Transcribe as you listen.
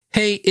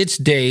Hey, it's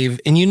Dave,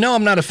 and you know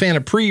I'm not a fan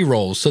of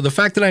pre-rolls, so the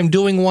fact that I'm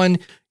doing one,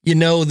 you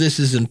know this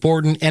is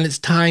important, and it's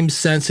time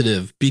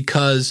sensitive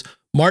because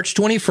March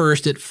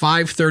 21st at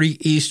 5:30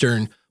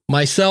 Eastern,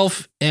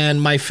 myself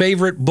and my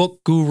favorite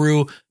book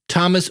guru,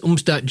 Thomas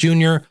Umstadt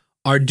Jr.,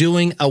 are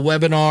doing a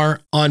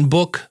webinar on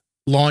book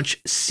launch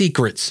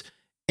secrets.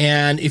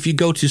 And if you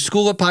go to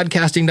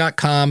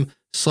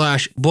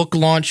schoolofpodcasting.com/book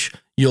launch,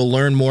 you'll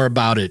learn more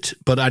about it.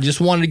 But I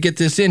just wanted to get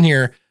this in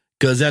here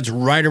because that's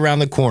right around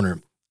the corner.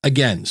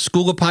 Again,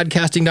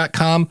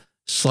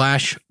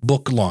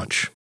 schoolofpodcasting.com/book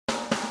launch.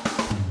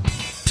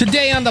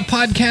 Today on the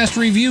podcast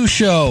review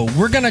show,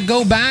 we're going to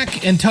go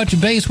back and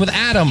touch base with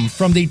Adam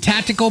from the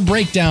Tactical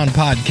Breakdown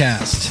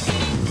podcast.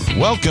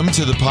 Welcome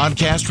to the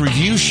podcast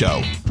review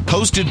show,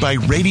 hosted by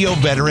radio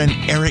veteran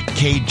Eric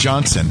K.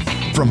 Johnson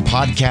from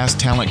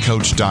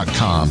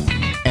podcasttalentcoach.com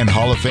and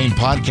Hall of Fame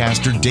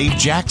podcaster Dave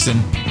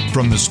Jackson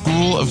from the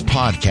School of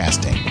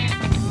Podcasting.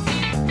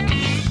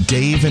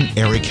 Dave and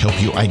Eric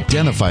help you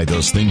identify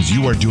those things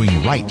you are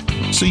doing right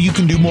so you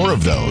can do more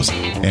of those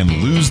and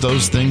lose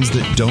those things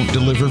that don't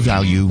deliver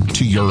value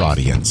to your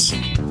audience.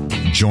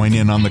 Join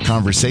in on the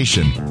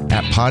conversation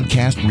at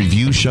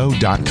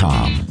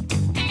podcastreviewshow.com.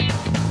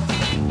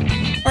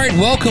 All right,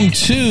 welcome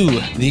to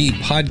the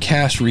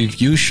podcast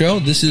review show.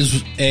 This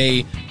is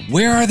a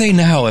Where Are They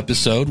Now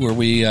episode where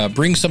we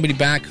bring somebody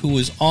back who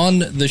was on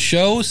the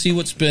show, see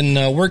what's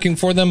been working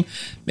for them,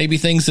 maybe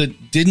things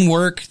that didn't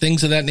work,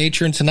 things of that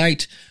nature. And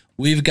tonight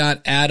we've got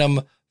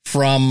Adam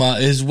from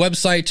his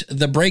website,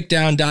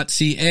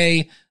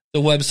 thebreakdown.ca, the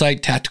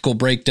website Tactical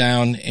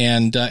Breakdown.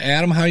 And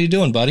Adam, how are you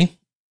doing, buddy?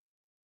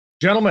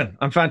 Gentlemen,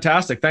 I'm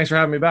fantastic. Thanks for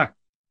having me back.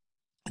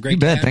 Great. You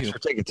bet. Thanks for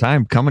taking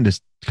time coming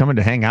to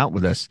hang out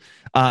with us.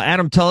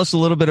 Adam, tell us a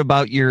little bit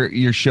about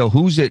your show.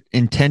 Who's it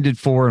intended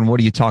for, and what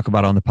do you talk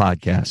about on the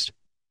podcast?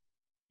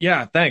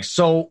 Yeah, thanks.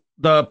 So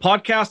the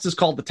podcast is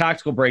called The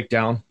Tactical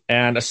Breakdown,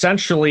 and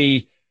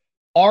essentially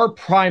our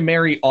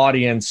primary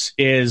audience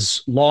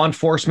is law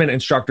enforcement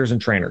instructors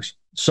and trainers.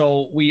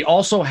 So we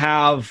also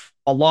have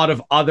a lot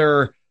of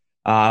other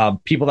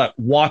people that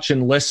watch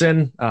and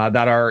listen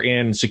that are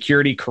in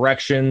security,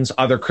 corrections,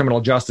 other criminal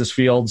justice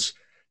fields,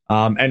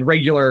 and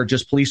regular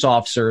just police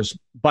officers.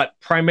 But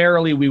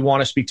primarily, we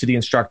want to speak to the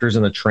instructors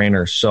and the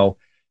trainers. So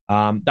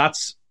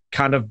that's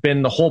kind of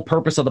been the whole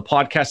purpose of the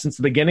podcast since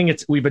the beginning.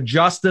 We've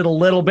adjusted a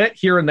little bit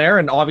here and there.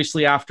 And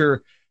obviously,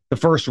 after the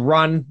first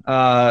run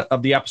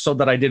of the episode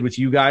that I did with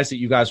you guys, that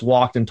you guys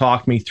walked and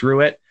talked me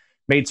through it,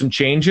 made some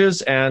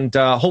changes, and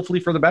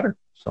hopefully for the better.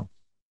 So.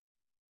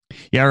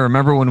 Yeah, I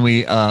remember when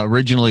we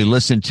originally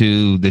listened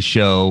to the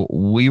show,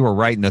 we were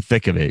right in the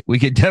thick of it. We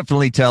could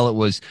definitely tell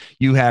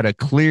you had a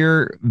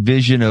clear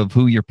vision of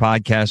who your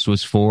podcast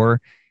was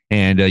for,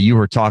 and you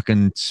were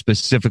talking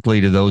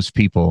specifically to those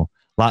people.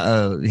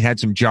 You had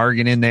some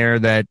jargon in there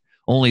that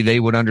only they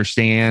would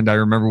understand. I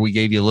remember we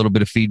gave you a little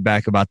bit of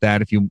feedback about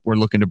that if you were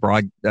looking to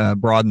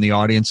broaden the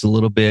audience a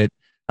little bit.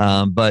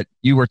 But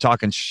you were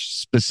talking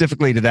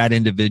specifically to that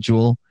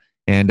individual,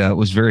 and it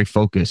was very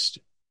focused.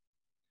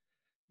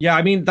 Yeah,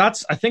 I mean, I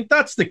think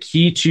that's the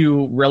key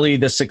to really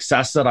the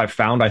success that I've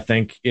found, I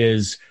think,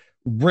 is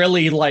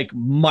really like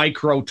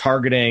micro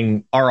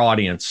targeting our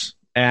audience.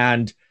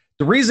 And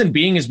the reason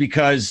being is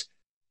because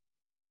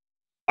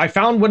I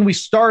found when we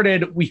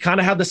started, we kind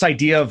of had this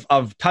idea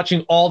of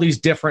touching all these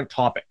different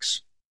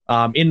topics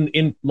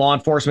in law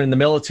enforcement, in the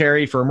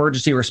military, for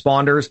emergency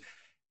responders.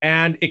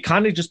 And it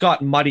kind of just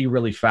got muddy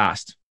really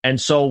fast. And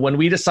so when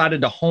we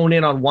decided to hone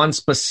in on one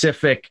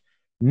specific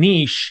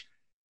niche,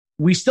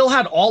 we still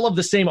had all of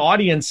the same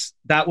audience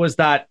that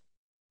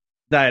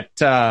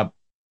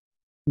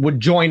would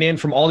join in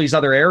from all these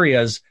other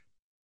areas,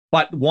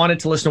 but wanted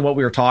to listen to what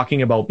we were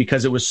talking about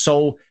because it was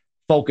so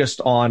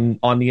focused on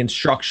the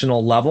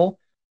instructional level.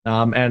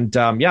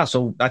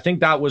 So I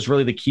think that was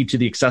really the key to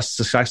the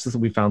success that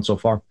we found so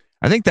far.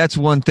 I think that's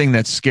one thing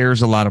that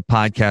scares a lot of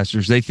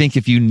podcasters. They think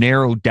if you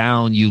narrow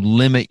down, you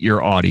limit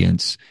your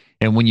audience.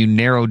 And when you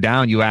narrow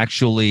down, you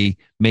actually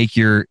make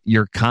your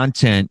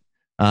content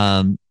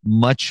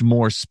much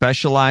more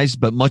specialized,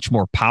 but much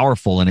more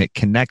powerful, and it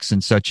connects in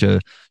such a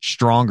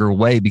stronger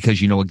way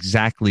because you know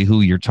exactly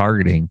who you're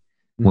targeting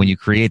when you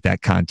create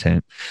that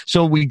content.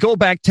 So we go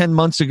back 10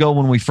 months ago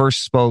when we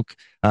first spoke.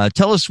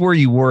 Tell us where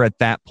you were at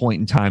that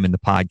point in time in the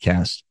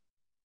podcast.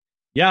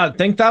 Yeah, I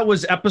think that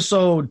was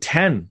episode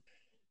 10.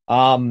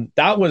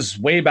 That was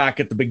way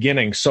back at the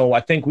beginning. So I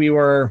think we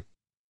were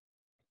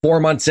 4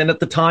 months in at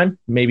the time,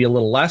 maybe a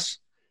little less.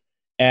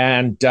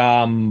 And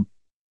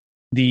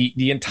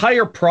the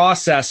entire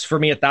process for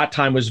me at that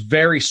time was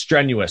very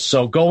strenuous.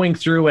 So going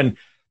through and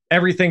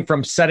everything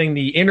from setting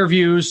the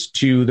interviews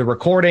to the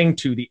recording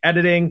to the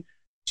editing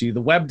to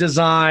the web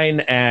design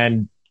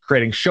and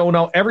creating show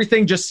notes,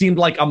 everything just seemed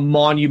like a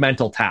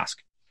monumental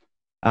task.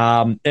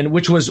 And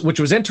which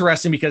was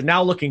interesting because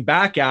now looking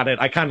back at it,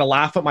 I kind of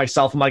laugh at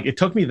myself. I'm like, it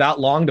took me that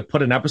long to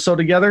put an episode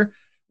together,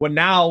 when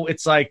now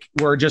it's like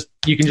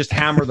you can just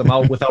hammer them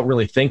out without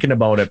really thinking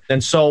about it.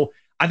 And so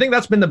I think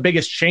that's been the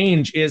biggest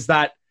change, is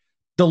that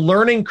the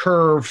learning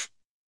curve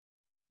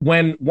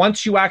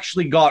once you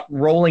actually got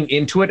rolling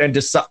into it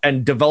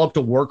and developed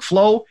a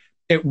workflow,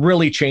 it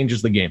really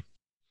changes the game.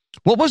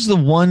 What was the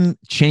one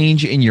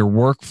change in your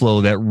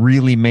workflow that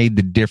really made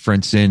the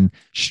difference in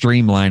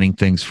streamlining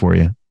things for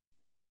you?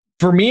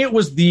 For me, it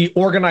was the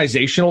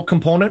organizational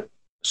component.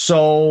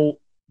 So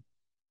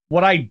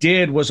what I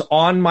did was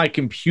on my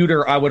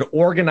computer, I would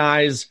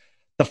organize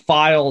the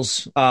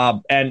files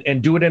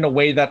and do it in a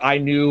way that I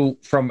knew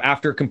from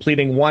after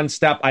completing one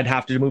step, I'd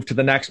have to move to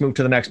the next, move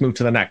to the next, move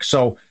to the next.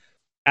 So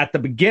at the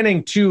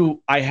beginning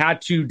too, I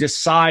had to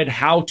decide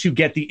how to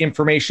get the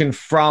information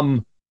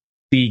from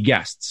the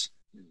guests.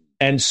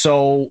 And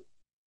so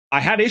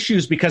I had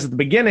issues because at the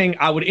beginning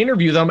I would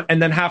interview them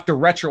and then have to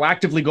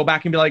retroactively go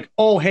back and be like,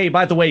 oh, hey,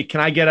 by the way, can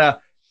I get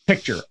a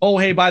picture? Oh,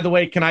 hey, by the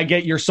way, can I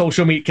get your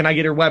social media? Can I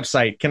get your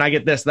website? Can I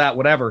get this, that,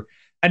 whatever?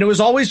 And it was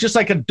always just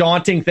like a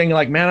daunting thing.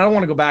 Like, man, I don't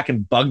want to go back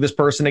and bug this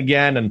person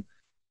again. And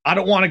I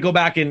don't want to go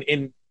back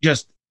and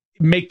just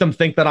make them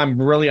think that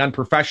I'm really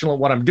unprofessional at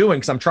what I'm doing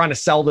because I'm trying to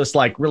sell this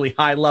like really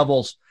high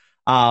levels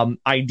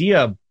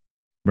idea.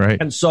 Right.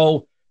 And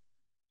so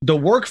the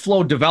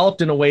workflow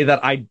developed in a way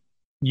that I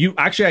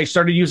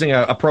started using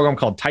a program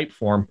called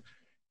Typeform,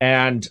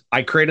 and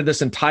I created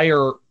this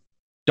entire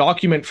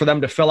document for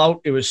them to fill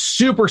out. It was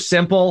super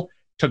simple,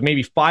 took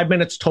maybe 5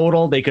 minutes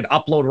total. They could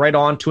upload right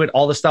onto it,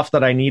 all the stuff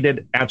that I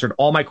needed, answered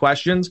all my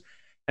questions.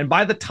 And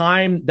by the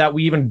time that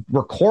we even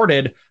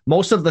recorded,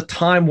 most of the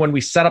time when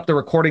we set up the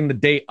recording the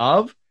day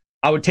of,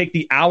 I would take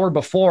the hour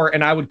before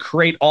and I would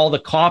create all the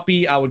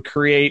copy. I would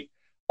create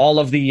all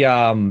of the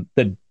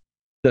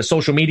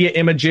social media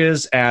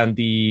images and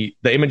the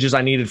images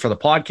I needed for the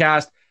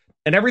podcast,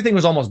 and everything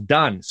was almost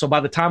done. So by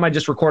the time I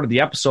just recorded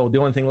the episode, the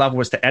only thing left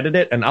was to edit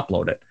it and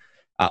upload it,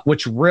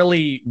 which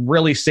really,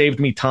 really saved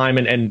me time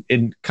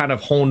and kind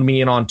of honed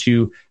me in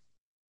onto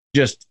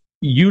just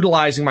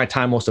utilizing my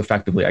time most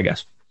effectively, I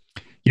guess.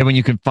 Yeah, when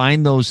you can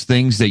find those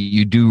things that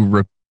you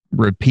do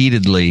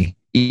repeatedly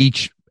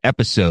each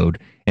episode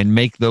and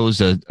make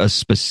those a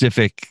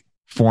specific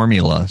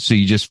formula, so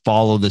you just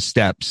follow the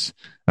steps,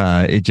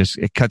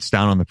 it cuts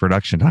down on the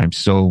production time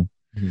so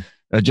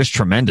just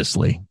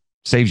tremendously.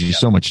 Saves you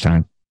so much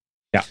time.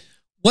 Yeah.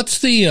 What's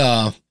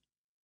the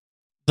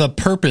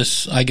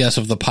purpose, I guess,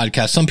 of the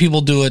podcast? Some people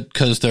do it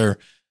because they're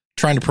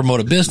trying to promote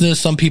a business.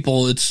 Some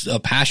people, it's a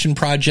passion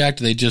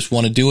project. They just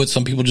want to do it.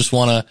 Some people just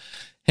want to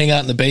hang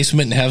out in the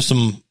basement and have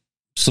some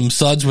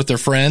suds with their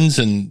friends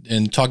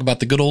and talk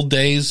about the good old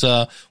days.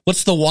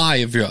 What's the why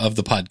of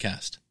the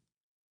podcast?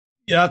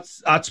 Yeah,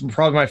 that's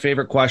probably my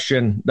favorite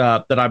question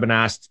that I've been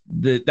asked.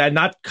 It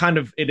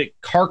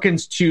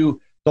harkens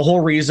to the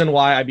whole reason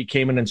why I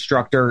became an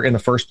instructor in the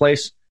first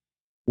place.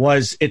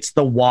 It's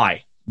the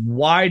why.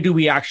 Why do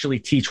we actually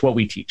teach what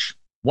we teach?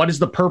 What is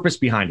the purpose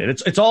behind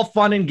it? It's all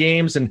fun and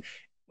games, and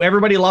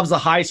everybody loves the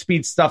high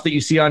speed stuff that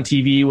you see on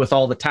TV with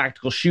all the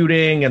tactical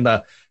shooting and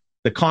the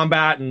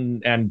combat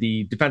and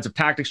the defensive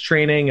tactics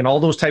training and all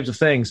those types of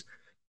things.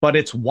 But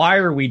it's why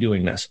are we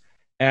doing this?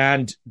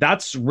 And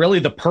that's really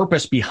the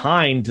purpose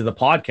behind the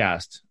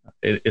podcast.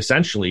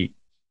 Essentially,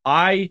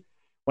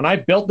 when I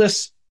built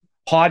this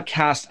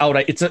podcast out,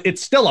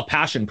 it's still a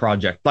passion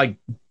project. Like,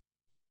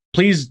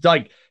 please,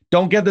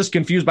 don't get this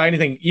confused by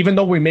anything. Even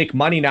though we make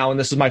money now and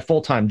this is my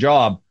full-time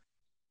job,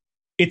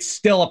 it's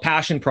still a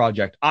passion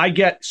project. I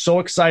get so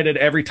excited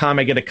every time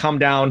I get to come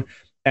down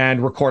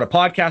and record a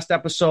podcast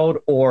episode,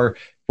 or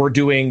we're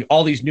doing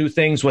all these new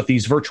things with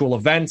these virtual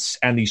events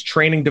and these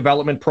training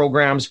development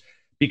programs,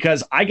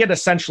 because I get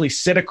essentially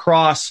sit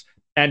across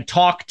and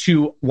talk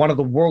to one of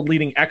the world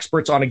leading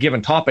experts on a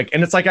given topic.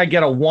 And it's like I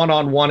get a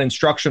one-on-one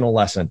instructional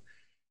lesson.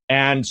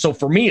 And so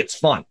for me, it's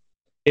fun.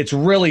 It's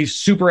really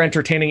super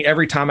entertaining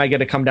every time I get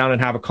to come down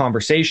and have a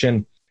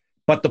conversation.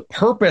 But the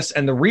purpose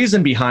and the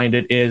reason behind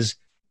it is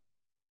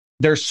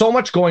there's so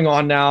much going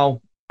on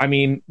now. I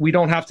mean, we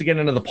don't have to get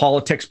into the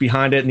politics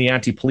behind it and the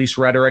anti-police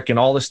rhetoric and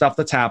all the stuff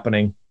that's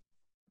happening.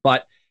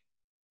 But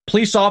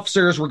police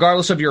officers,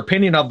 regardless of your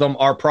opinion of them,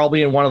 are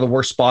probably in one of the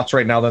worst spots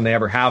right now than they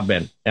ever have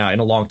been in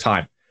a long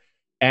time.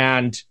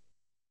 And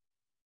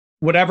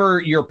whatever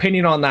your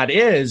opinion on that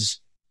is,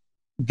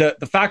 the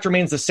fact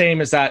remains the same,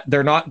 is that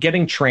they're not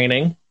getting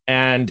training.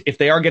 And if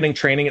they are getting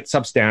training, it's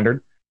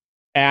substandard.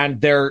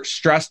 And they're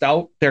stressed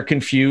out. They're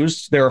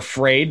confused. They're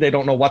afraid. They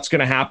don't know what's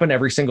going to happen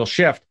every single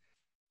shift.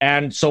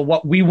 And so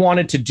what we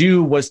wanted to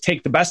do was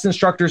take the best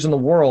instructors in the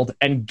world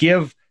and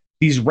give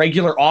these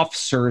regular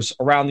officers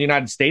around the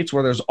United States,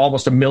 where there's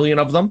almost 1 million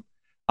of them,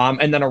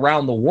 and then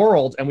around the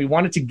world. And we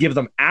wanted to give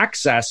them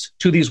access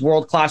to these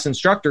world-class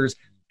instructors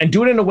and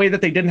do it in a way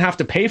that they didn't have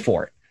to pay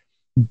for it.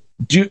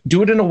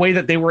 Do it in a way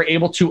that they were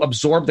able to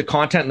absorb the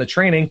content and the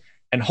training.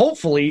 And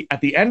hopefully, at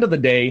the end of the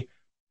day,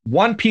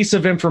 one piece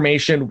of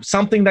information,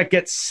 something that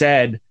gets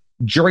said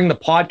during the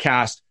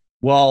podcast,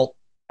 will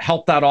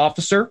help that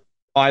officer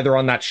either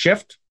on that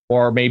shift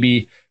or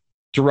maybe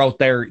throughout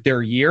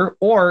their year,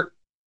 or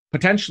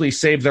potentially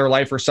save their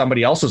life or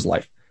somebody else's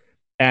life.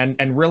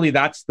 And really,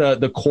 that's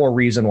the core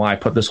reason why I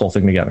put this whole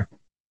thing together.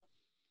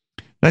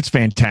 That's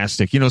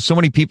fantastic. You know, so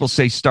many people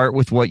say start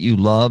with what you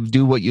love,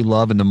 do what you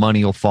love, and the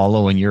money will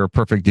follow. And you're a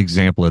perfect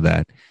example of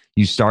that.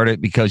 You start it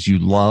because you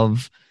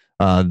love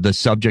the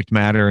subject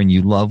matter and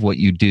you love what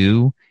you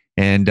do.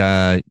 And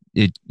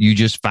you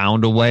just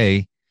found a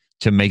way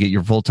to make it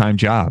your full-time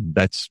job.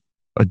 That's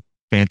a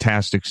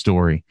fantastic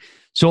story.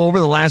 So over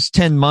the last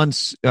 10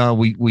 months,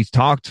 we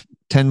talked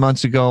 10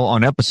 months ago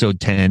on episode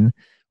 10.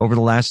 Over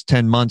the last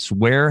 10 months,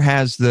 where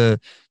has the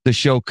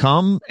show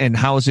come and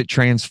how has it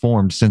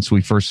transformed since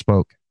we first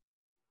spoke?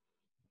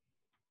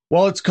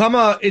 Well, it's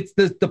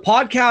the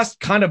podcast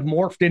kind of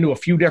morphed into a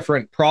few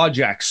different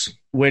projects,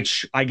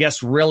 which I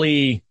guess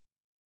really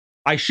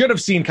I should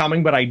have seen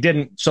coming, but I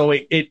didn't. So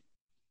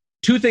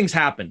two things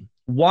happened.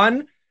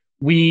 One,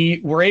 we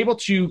were able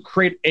to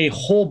create a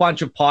whole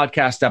bunch of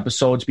podcast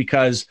episodes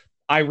because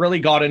I really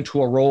got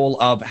into a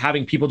role of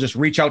having people just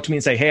reach out to me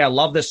and say, hey, I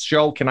love this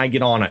show. Can I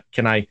get on it?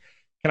 Can I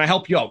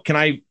help you out? Can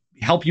I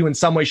help you in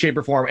some way, shape,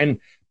 or form? And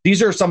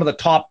these are some of the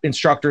top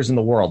instructors in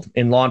the world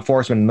in law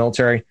enforcement and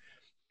military.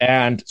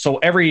 And so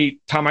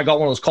every time I got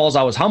one of those calls,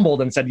 I was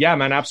humbled and said, yeah,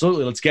 man,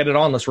 absolutely. Let's get it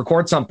on. Let's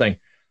record something.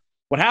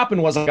 What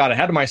happened was I got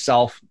ahead of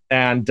myself.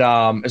 And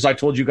as I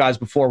told you guys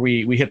before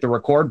we hit the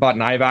record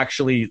button, I have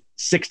actually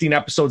 16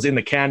 episodes in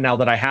the can now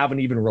that I haven't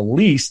even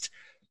released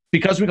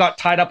because we got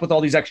tied up with all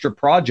these extra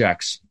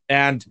projects.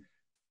 And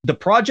the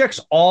projects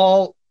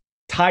all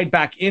tied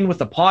back in with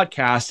the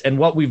podcast. And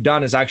what we've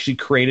done is actually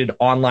created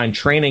online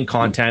training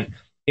content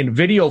in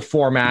video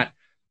format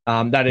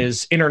that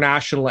is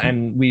international.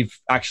 And we've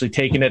actually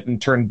taken it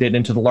and turned it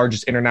into the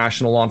largest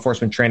international law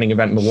enforcement training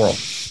event in the world,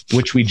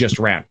 which we just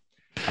ran.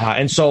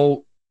 And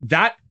so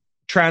the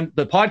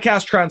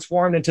podcast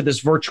transformed into this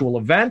virtual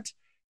event,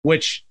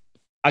 which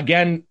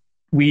again,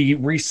 we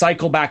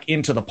recycle back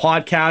into the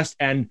podcast,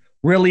 and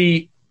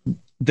really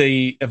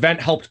the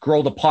event helped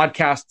grow the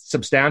podcast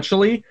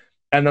substantially.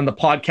 And then the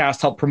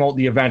podcast helped promote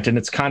the event. And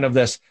it's kind of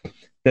this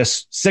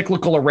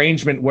cyclical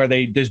arrangement where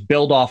they just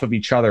build off of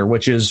each other,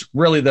 which is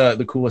really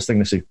the coolest thing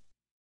to see.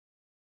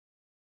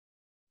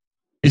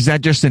 Is that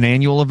just an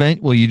annual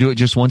event? Will you do it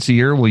just once a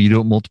year? Or will you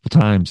do it multiple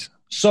times?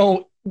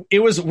 So it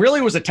was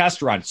a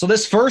test run. So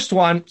this first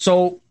one,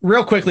 so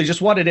real quickly,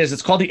 just what it is,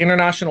 it's called the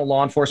International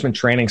Law Enforcement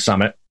Training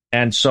Summit.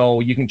 And so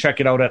you can check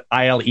it out at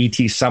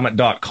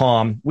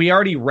iletsummit.com. We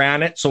already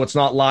ran it, so it's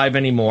not live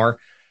anymore,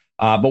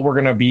 but we're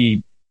going to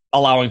be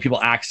allowing people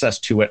access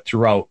to it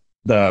throughout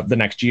the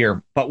next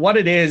year. But what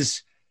it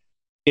is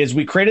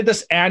we created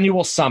this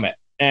annual summit,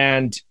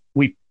 and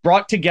we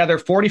brought together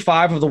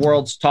 45 of the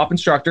world's top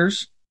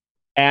instructors,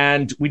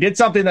 and we did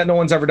something that no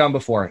one's ever done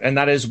before, and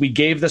that is we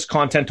gave this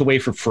content away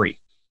for free.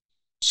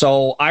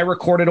 So I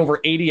recorded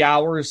over 80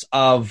 hours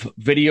of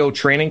video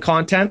training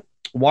content,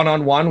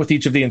 one-on-one with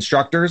each of the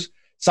instructors,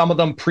 some of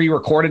them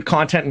pre-recorded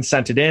content and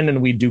sent it in,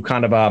 and we do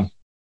kind of a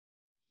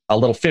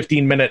little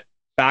 15-minute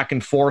back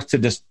and forth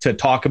to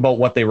talk about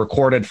what they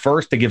recorded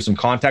first to give some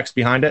context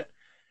behind it.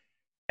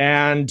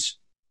 And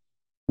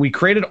we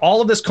created all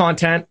of this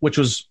content, which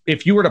was,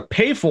 if you were to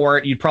pay for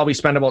it, you'd probably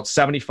spend about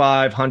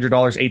 $7,500,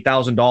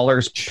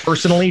 $8,000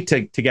 personally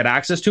to get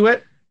access to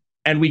it.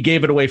 And we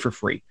gave it away for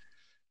free.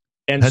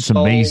 And that's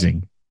so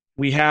amazing.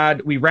 We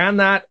ran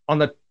that on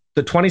the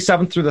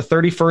 27th through the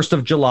 31st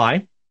of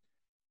July.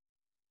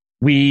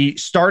 We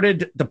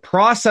started the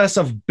process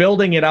of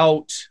building it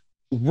out,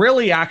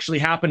 really actually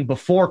happened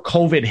before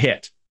COVID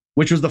hit,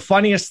 which was the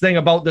funniest thing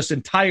about this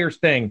entire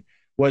thing,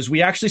 was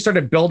we actually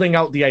started building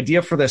out the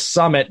idea for this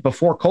summit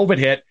before COVID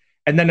hit.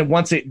 And then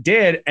once it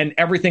did and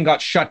everything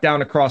got shut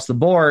down across the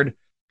board,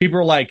 people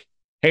were like,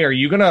 hey, are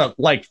you going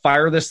to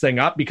fire this thing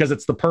up because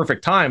it's the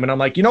perfect time? And I'm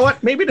like, you know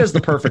what? Maybe it is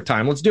the perfect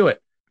time. Let's do it.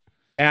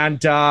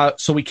 And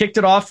so we kicked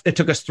it off. It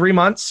took us 3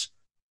 months.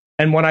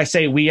 And when I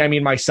say we, I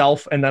mean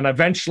myself. And then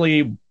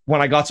eventually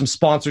when I got some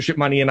sponsorship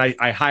money and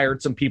I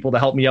hired some people to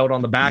help me out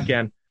on the back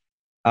end.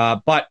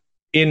 But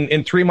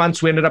in 3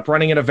 months, we ended up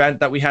running an event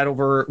that we had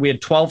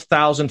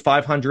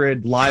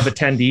 12,500 live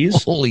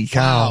attendees. Holy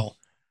cow.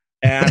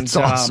 And that's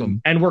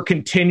awesome. And we're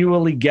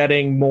continually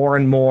getting more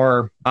and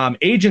more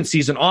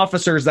agencies and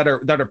officers that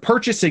are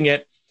purchasing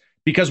it,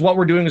 because what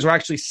we're doing is we're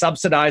actually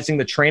subsidizing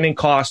the training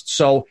costs.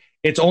 So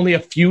it's only a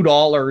few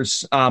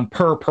dollars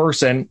per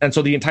person. And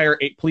so the entire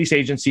police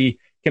agency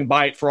can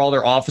buy it for all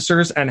their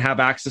officers and have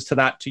access to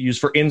that to use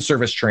for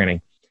in-service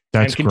training.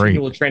 That's and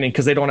continual great. Training,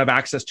 because they don't have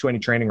access to any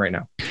training right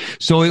now.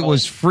 So it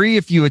was free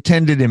if you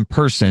attended in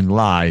person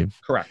live.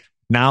 Correct.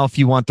 Now, if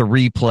you want the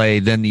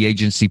replay, then the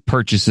agency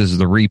purchases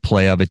the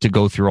replay of it to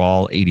go through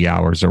all 80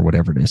 hours or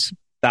whatever it is.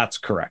 That's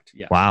correct.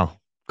 Yeah. Wow.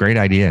 Great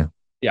idea.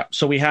 Yeah.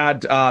 So we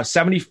had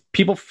 70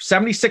 people,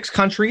 76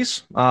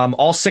 countries,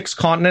 all 6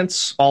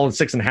 continents, all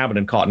 6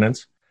 inhabited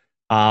continents.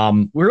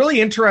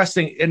 Really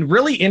interesting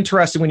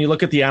when you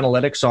look at the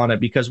analytics on it,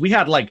 because we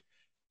had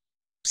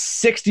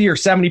 60 or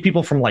 70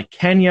 people from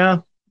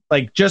Kenya,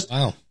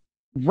 wow.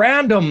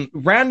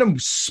 Random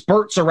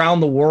spurts around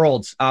the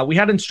world. We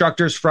had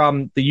instructors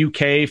from the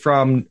UK,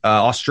 from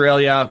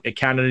Australia,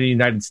 Canada,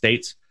 United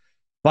States,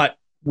 but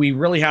we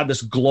really had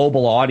this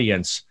global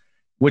audience.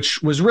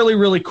 which was really,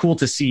 really cool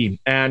to see.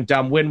 And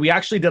when we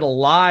actually did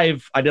I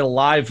did a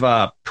live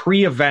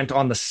pre-event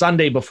on the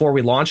Sunday before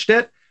we launched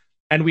it.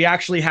 And we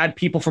actually had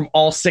people from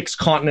all 6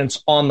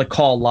 continents on the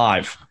call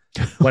live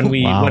when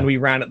we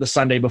ran it the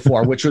Sunday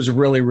before, which was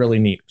really, really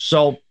neat.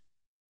 So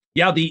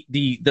yeah,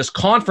 this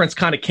conference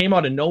kind of came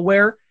out of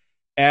nowhere,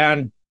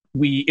 and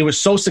it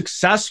was so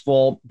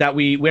successful that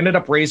we ended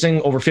up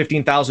raising over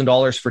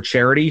 $15,000 for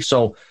charity.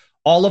 So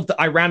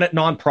I ran it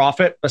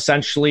nonprofit,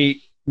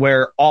 essentially,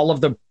 where all of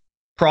the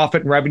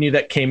profit and revenue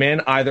that came in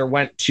either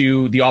went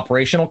to the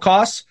operational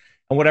costs,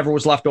 and whatever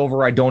was left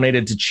over, I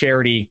donated to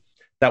charity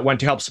that went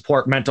to help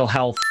support mental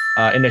health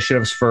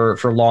initiatives for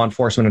law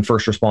enforcement and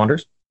first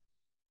responders.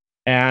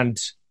 And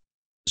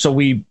so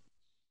we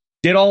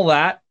did all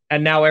that,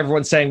 and now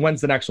everyone's saying,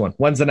 when's the next one?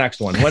 When's the next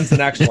one? When's the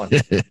next one?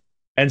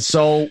 And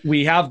so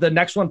we have the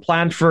next one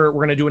planned we're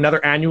going to do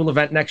another annual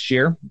event next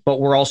year, but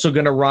we're also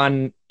going to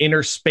run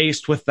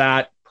interspaced with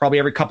that probably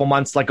every couple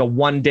months, like a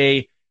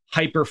 1-day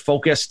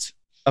hyper-focused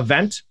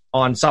event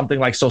on something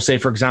like, so say,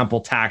 for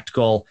example,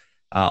 tactical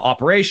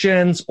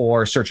operations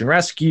or search and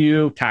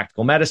rescue,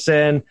 tactical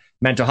medicine,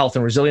 mental health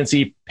and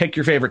resiliency. Pick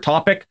your favorite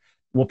topic.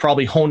 We'll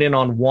probably hone in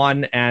on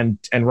one and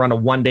run a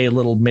 1-day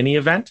little mini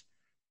event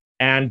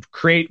and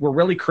we're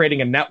really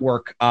creating a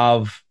network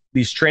of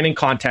these training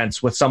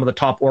contents with some of the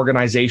top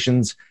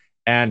organizations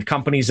and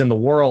companies in the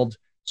world,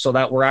 so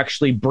that we're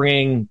actually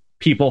bringing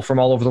people from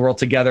all over the world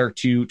together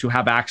to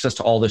have access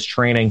to all this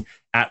training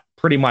at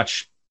pretty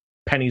much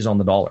pennies on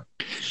the dollar.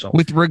 So,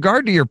 with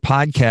regard to your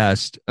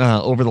podcast,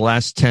 over the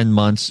last 10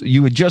 months,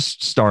 you had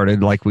just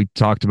started, like we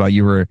talked about,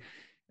 you were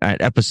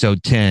at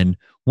episode 10.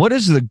 What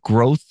is the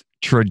growth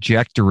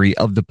trajectory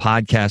of the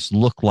podcast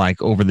look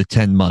like over the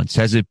 10 months?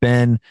 Has it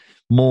been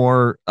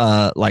more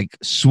like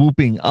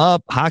swooping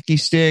up, hockey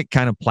stick,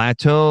 kind of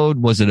plateaued?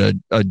 Was it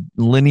a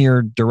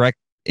linear direct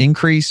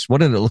increase?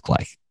 What did it look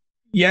like?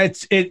 Yeah,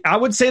 I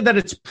would say that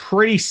it's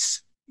pretty,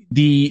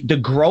 the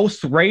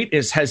growth rate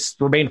has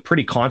remained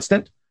pretty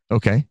constant.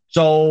 Okay.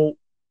 So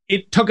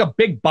it took a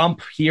big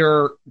bump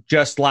here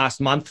just last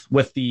month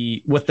with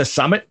the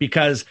summit,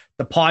 because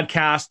the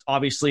podcast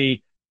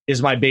obviously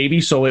is my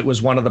baby. So it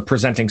was one of the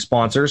presenting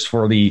sponsors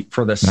for the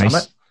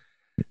summit.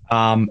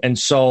 And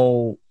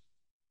so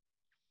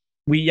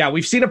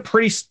we've seen a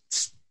pretty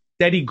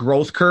steady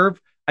growth curve.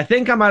 I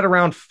think I'm at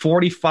around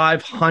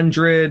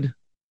 4,500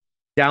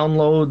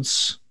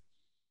 downloads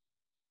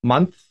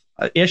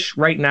month-ish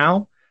right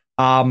now.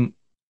 And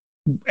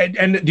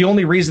the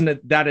only reason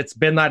that it's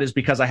been that is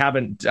because I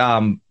haven't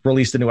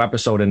released a new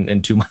episode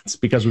in 2 months,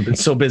 because we've been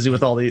so busy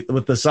with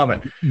the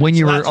summit. When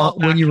you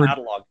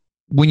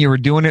were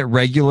doing it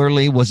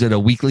regularly, was it a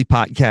weekly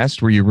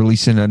podcast? Were you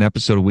releasing an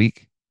episode a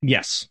week?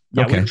 Yes.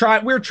 Yeah, okay.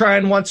 We were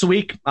trying once a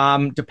week,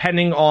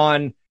 depending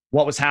on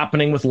what was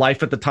happening with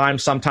life at the time.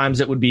 Sometimes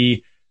it would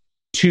be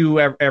 2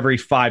 every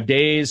 5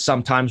 days.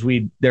 Sometimes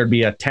there'd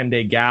be a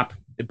 10-day gap,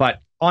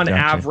 but on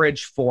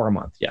average 4 a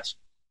month. Yes.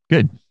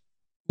 Good.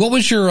 What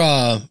was your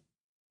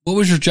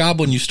job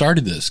when you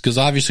started this? Because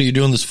obviously you're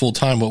doing this full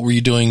time. What were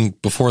you doing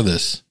before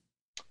this?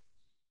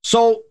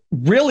 So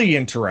really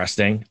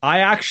interesting. I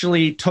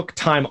actually took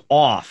time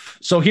off.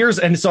 So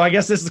I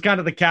guess this is kind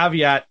of the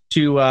caveat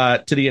to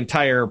the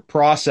entire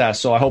process.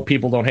 So I hope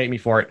people don't hate me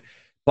for it.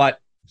 But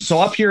so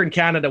up here in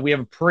Canada, we have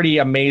a pretty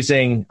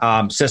amazing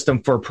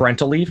system for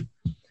parental leave.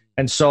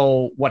 And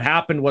so what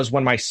happened was,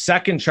 when my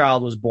second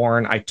child was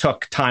born, I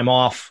took time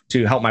off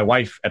to help my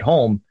wife at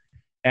home.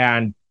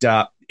 And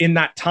in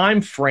that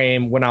time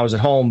frame, when I was at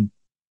home,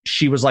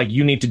 she was like,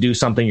 "You need to do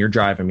something. You're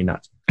driving me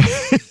nuts."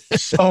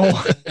 So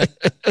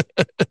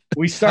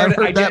we started.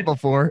 I've heard that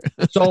before.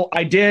 So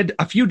I did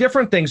a few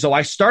different things. So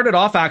I started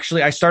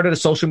a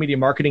social media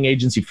marketing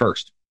agency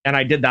first. And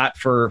I did that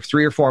for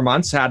 3 or 4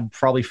 months, had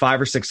probably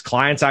 5 or 6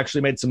 clients,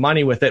 actually made some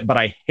money with it, but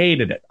I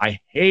hated it. I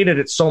hated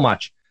it so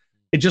much.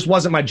 It just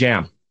wasn't my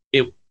jam.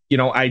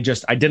 I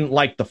didn't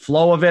like the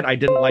flow of it. I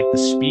didn't like the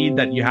speed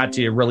that you had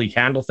to really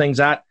handle things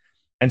at.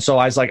 And so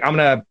I was like, I'm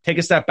going to take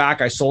a step back.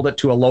 I sold it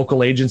to a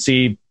local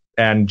agency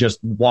and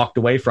just walked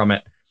away from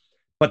it.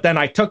 But then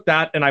I took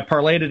that and I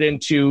parlayed it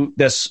into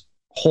this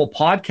whole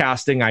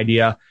podcasting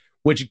idea,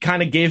 which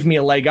kind of gave me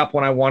a leg up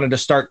when I wanted to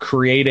start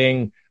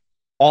creating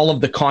all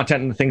of the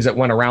content and the things that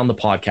went around the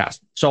podcast.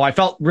 So I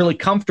felt really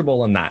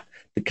comfortable in that,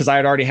 because I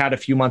had already had a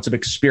few months of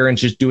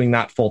experience just doing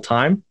that full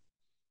time.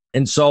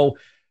 And so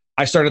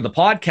I started the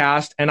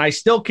podcast, and I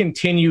still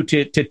continue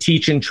to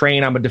teach and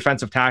train. I'm a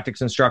defensive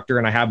tactics instructor,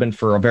 and I have been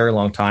for a very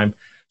long time.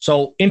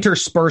 So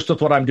interspersed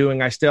with what I'm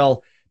doing, I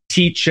still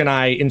teach and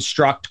I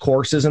instruct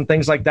courses and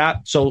things like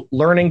that. So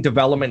learning,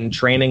 development, and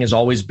training has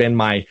always been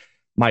my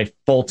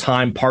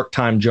full-time,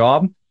 part-time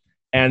job.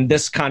 And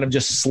this kind of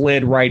just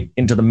slid right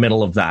into the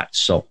middle of that.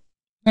 So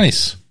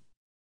nice.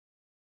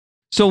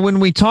 So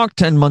when we talked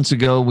 10 months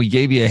ago, we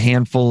gave you a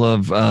handful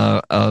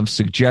of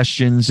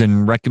suggestions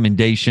and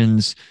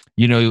recommendations.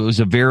 It was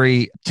a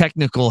very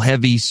technical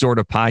heavy sort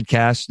of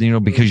podcast,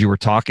 because you were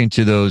talking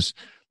to those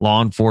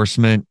law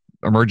enforcement,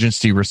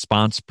 emergency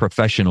response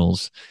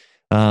professionals.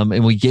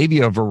 And we gave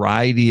you a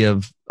variety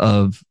of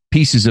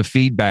pieces of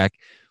feedback.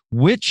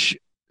 Which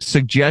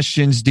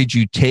suggestions did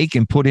you take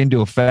and put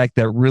into effect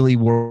that really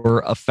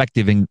were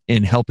effective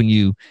in helping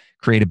you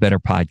create a better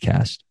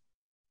podcast?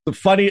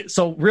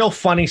 Real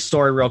funny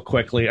story real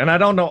quickly. And I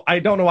don't know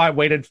why I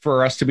waited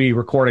for us to be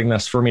recording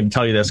this for me to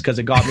tell you this, because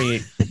it got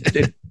me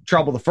in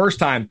trouble the first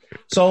time.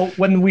 So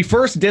when we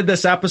first did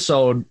this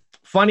episode,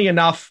 funny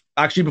enough,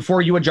 actually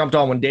before you had jumped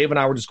on, when Dave and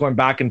I were just going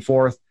back and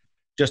forth,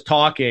 just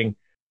talking,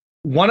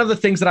 one of the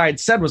things that I had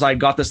said was I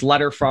got this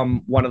letter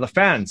from one of the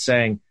fans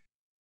saying,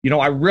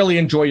 I really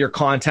enjoy your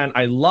content.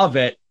 I love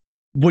it.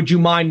 Would you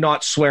mind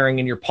not swearing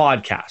in your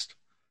podcast?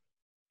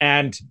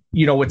 And,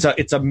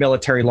 it's a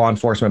military law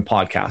enforcement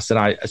podcast. And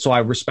I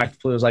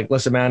respectfully was like,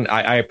 listen, man,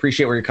 I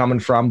appreciate where you're coming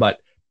from,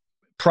 but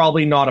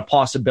probably not a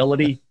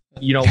possibility,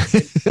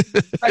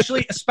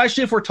 especially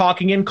if we're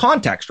talking in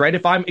context, right?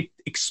 If I'm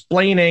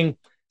explaining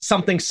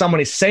something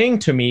someone is saying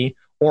to me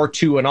or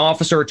to an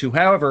officer or to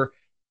however,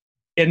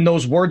 and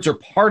those words are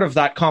part of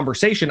that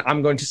conversation,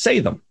 I'm going to say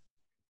them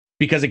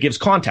because it gives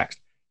context.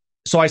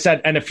 So I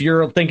said, and if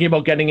you're thinking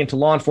about getting into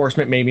law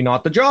enforcement, maybe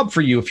not the job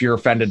for you if you're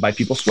offended by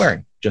people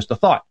swearing. Just a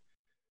thought.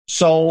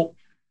 So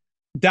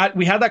that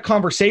we had that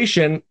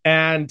conversation,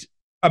 and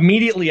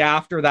immediately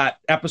after that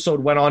episode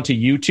went on to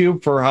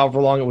YouTube for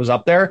however long it was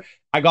up there,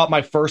 I got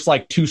my first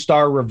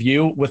 2-star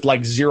review with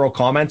 0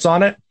 comments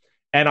on it.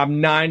 And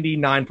I'm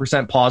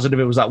 99% positive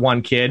it was that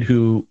one kid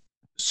who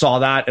saw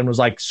that and was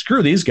like,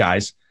 screw these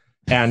guys.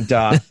 And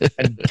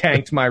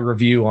tanked my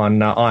review on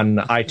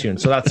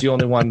iTunes. So that's the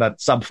only one, that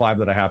sub 5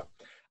 that I have.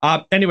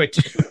 Anyway,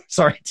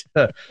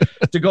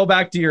 to go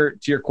back to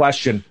your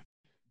question,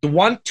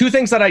 two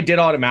things that I did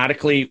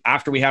automatically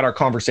after we had our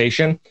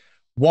conversation.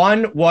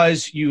 One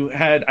was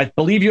I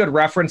believe you had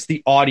referenced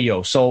the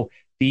audio. So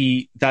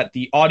that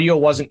the audio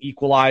wasn't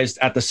equalized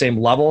at the same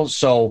level.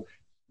 So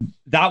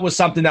that was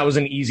something that was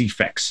an easy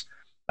fix.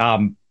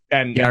 I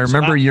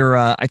remember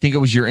I think it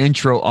was your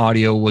intro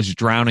audio was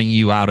drowning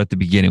you out at the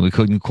beginning. We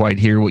couldn't quite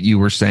hear what you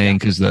were saying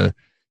because I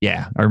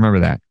remember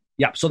that.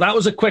 Yeah. So that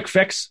was a quick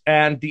fix.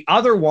 And the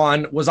other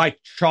one was I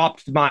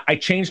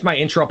changed my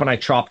intro up and I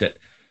chopped it.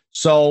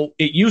 So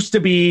it used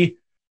to be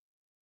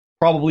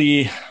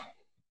probably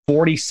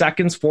 40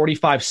 seconds,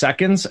 45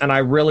 seconds. And I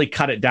really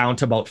cut it down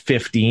to about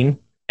 15.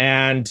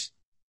 And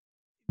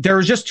there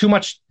was just too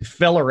much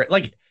filler.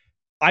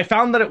 I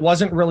found that it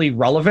wasn't really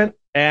relevant.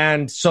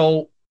 And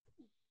so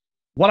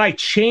what I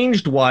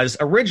changed was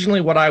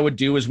originally what I would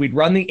do is we'd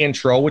run the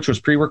intro, which was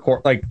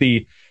pre-record,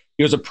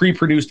 it was a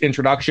pre-produced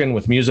introduction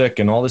with music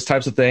and all these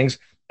types of things.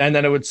 And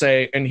then it would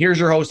say, and here's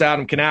your host,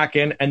 Adam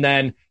Kanakin. And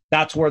then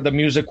that's where the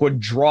music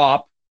would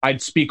drop.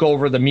 I'd speak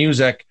over the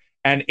music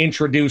and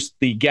introduce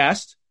the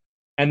guest.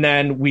 And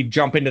then we'd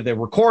jump into the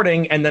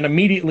recording. And then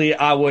immediately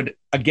I would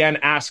again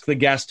ask the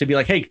guest to be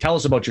like, hey, tell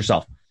us about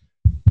yourself.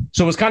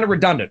 So it was kind of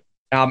redundant.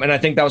 And I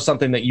think that was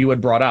something that you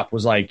had brought up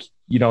was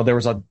there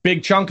was a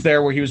big chunk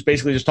there where he was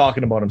basically just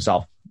talking about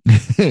himself.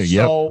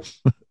 So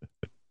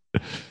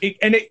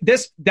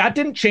that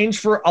didn't change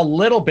for a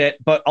little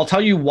bit, but I'll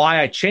tell you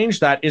why I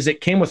changed that is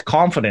it came with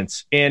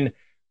confidence in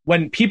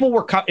when people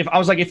were,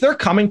 if they're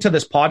coming to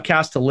this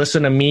podcast to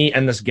listen to me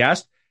and this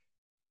guest,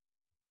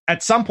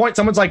 at some point,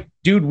 someone's like,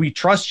 dude, we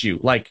trust you.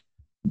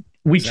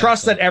 We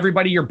trust that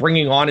everybody you're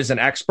bringing on is an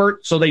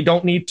expert. So they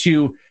don't need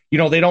to,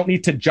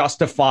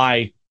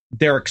 justify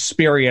their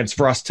experience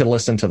for us to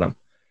listen to them.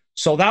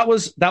 So that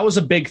was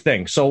a big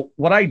thing. So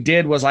what I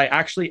did was I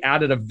actually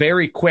added a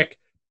very quick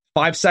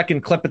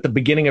 5-second clip at the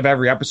beginning of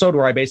every episode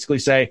where I basically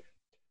say,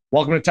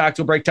 welcome to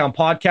Tactical Breakdown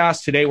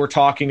Podcast. Today we're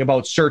talking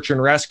about search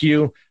and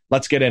rescue.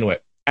 Let's get into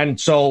it. And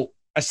so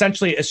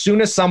essentially, as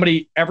soon as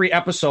every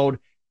episode,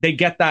 they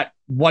get that,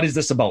 what is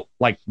this about?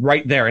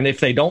 Right there. And if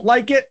they don't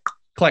like it,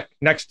 click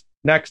next.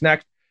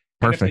 Perfect.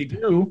 And if they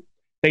do,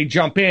 they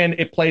jump in.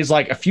 It plays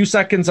a few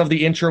seconds of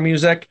the intro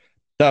music,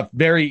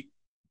 the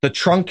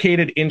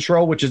truncated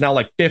intro, which is now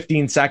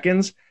 15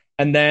 seconds.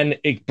 And then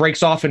it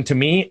breaks off into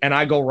me and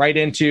I go right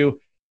into,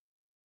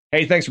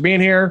 hey, thanks for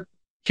being here.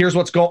 Here's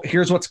what's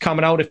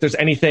coming out. If there's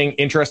anything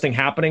interesting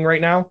happening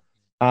right now,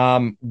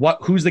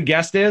 who's the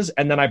guest is,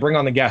 and then I bring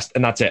on the guest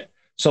and that's it.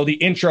 So the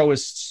intro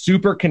is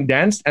super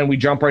condensed and we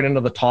jump right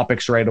into the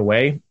topics right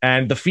away.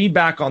 And the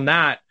feedback on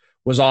that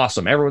was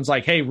awesome. Everyone's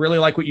like, hey, really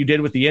like what you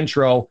did with the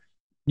intro,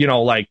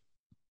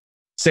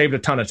 saved a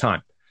ton of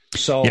time.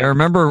 So I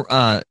remember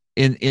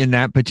in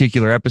that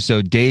particular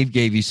episode, Dave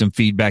gave you some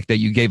feedback that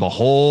you gave a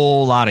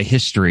whole lot of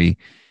history.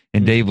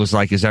 And Dave was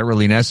like, is that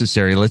really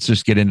necessary? Let's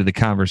just get into the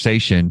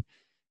conversation.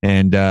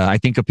 And I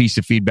think a piece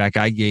of feedback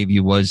I gave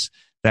you was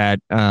that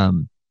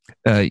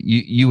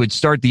you would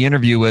start the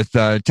interview with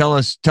tell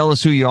us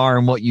who you are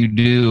and what you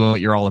do,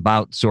 what you're all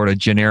about, sort of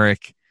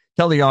generic,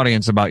 tell the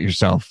audience about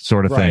yourself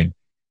sort of thing,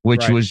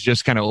 which was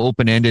just kind of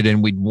open-ended,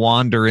 and we'd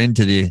wander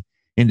into the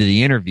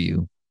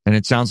interview. And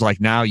it sounds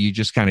like now you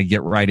just kind of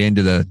get right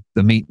into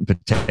the meat and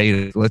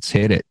potatoes. Let's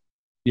hit it.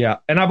 Yeah.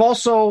 And I've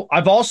also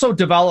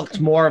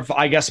developed more of,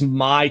 I guess,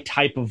 my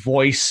type of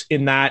voice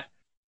in that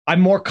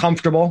I'm more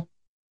comfortable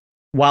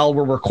while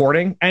we're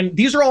recording. And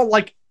these are all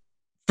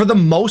for the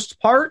most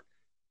part,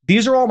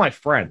 these are all my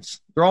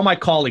friends. They're all my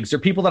colleagues. They're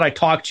people that I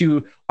talk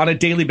to on a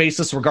daily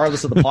basis,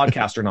 regardless of the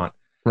podcast or not.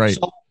 Right.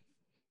 So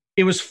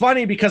it was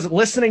funny because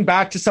listening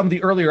back to some of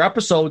the earlier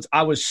episodes,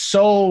 I was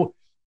so,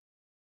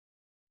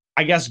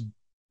 I guess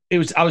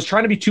I was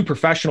trying to be too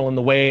professional in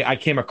the way I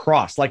came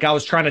across. Like I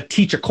was trying to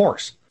teach a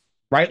course,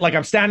 right? Like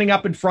I'm standing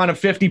up in front of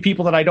 50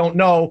 people that I don't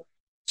know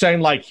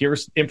saying like,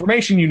 here's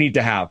information you need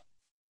to have.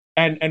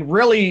 And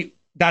really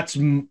that's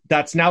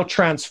now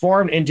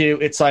transformed into,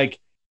 it's like,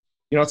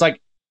 it's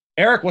like,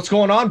 Eric, what's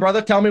going on,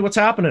 brother? Tell me what's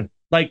happening.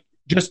 Like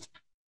just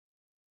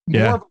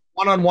more of a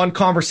one-on-one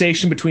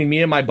conversation between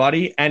me and my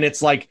buddy. And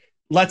it's like,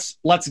 let's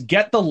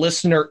get the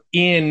listener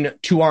in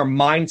to our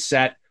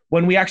mindset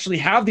when we actually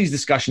have these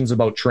discussions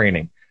about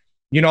training.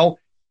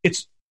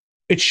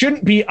 It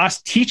shouldn't be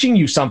us teaching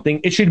you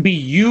something. It should be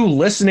you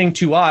listening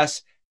to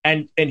us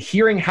and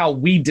hearing how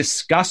we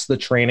discuss the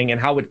training and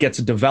how it gets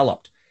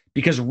developed.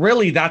 Because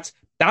really that's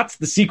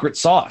the secret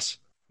sauce.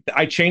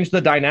 I changed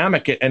the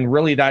dynamic and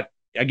really that,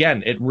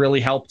 again, it really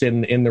helped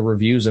in the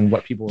reviews and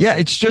what people. Yeah,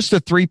 it's just a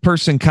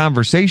 3-person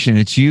conversation.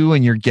 It's you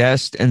and your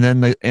guest, and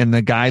then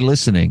the guy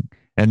listening,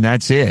 and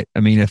that's it. I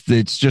mean, if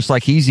it's just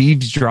like he's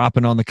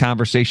eavesdropping on the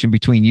conversation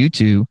between you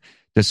two,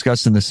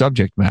 discussing the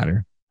subject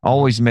matter,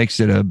 always makes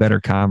it a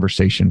better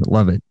conversation.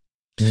 Love it.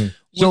 Mm-hmm.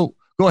 So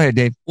go ahead,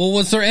 Dave. Well,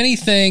 was there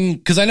anything?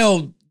 Because I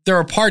know there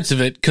are parts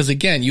of it. Because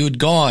again, you had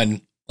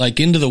gone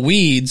like into the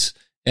weeds,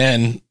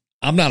 and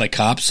I'm not a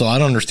cop, so I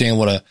don't understand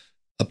what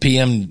a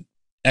PM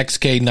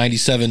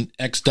XK97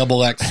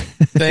 XXX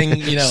thing,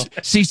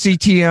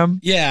 CCTM.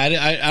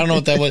 Yeah, I don't know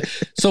what that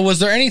was. So was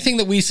there anything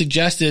that we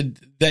suggested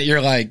that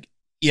you're like,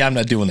 yeah, I'm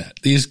not doing that.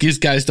 These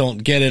guys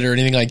don't get it or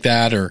anything like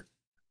that? Or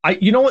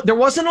you know what? There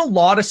wasn't a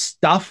lot of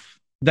stuff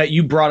that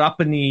you brought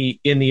up in the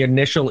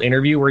initial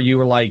interview where you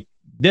were like,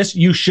 this,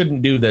 you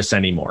shouldn't do this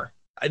anymore.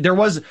 There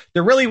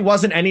really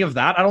wasn't any of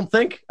that. I don't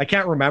think. I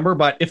can't remember,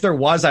 but if there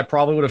was, I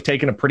probably would have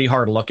taken a pretty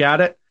hard look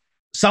at it.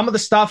 Some of the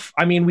stuff,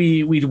 I mean,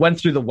 we went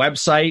through the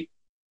website.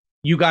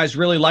 You guys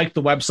really liked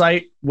the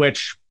website,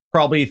 which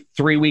probably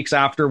 3 weeks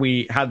after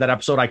we had that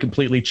episode, I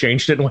completely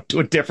changed it and went to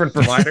a different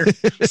provider.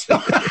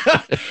 so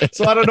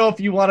I don't know if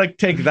you want to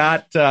take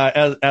that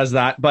as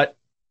that, but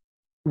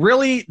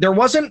really there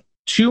wasn't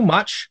too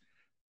much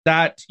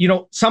that,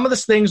 some of the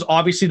things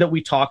obviously that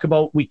we talk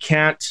about, we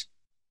can't,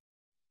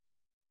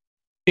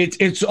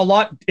 it's a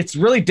lot. It's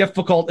really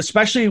difficult,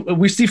 especially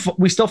we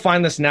still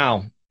find this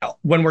now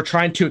when we're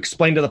trying to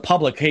explain to the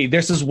public, hey,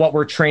 this is what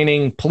we're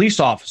training police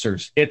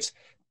officers. It's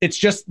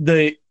just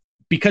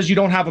because you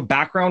don't have a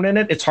background in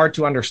it, it's hard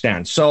to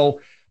understand.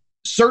 So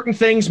certain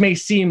things may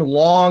seem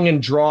long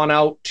and drawn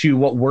out to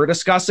what we're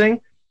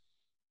discussing,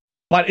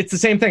 but it's the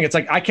same thing. It's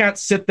like, I can't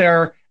sit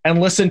there and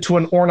listen to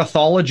an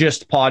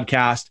ornithologist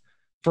podcast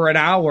for an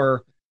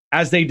hour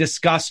as they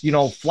discuss,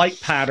 flight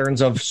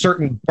patterns of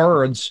certain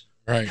birds.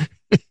 Right.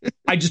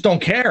 I just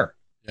don't care.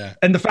 Yeah.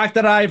 And the fact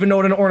that I even know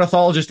what an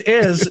ornithologist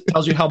is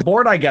tells you how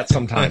bored I get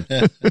sometimes.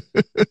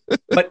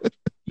 But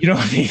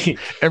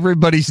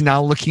everybody's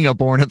now looking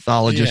up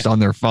ornithologist on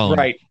their phone.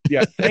 Right.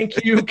 Yeah.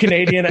 Thank you,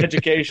 Canadian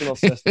educational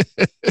system.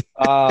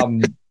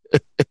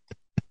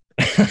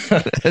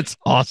 That's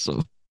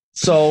awesome.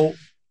 So,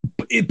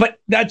 but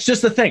that's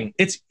just the thing.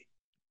 It's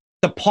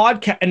the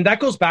podcast. And that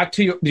goes back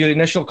to the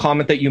initial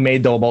comment that you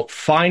made, though, about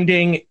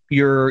finding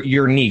your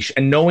niche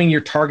and knowing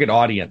your target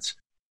audience.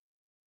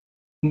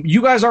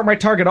 You guys aren't my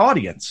target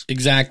audience.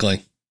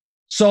 Exactly.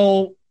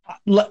 So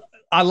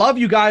I love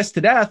you guys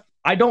to death.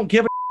 I don't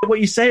give a what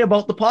you say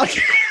about the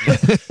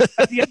podcast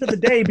at the end of the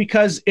day,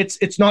 because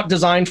it's not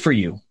designed for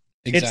you.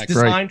 Exactly. It's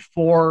designed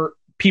for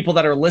people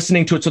that are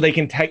listening to it so they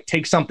can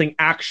take something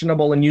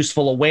actionable and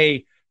useful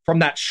away from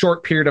that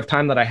short period of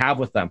time that I have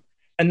with them.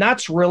 And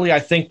that's really, I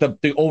think,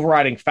 the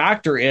overriding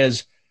factor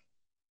is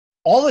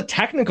all the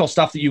technical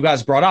stuff that you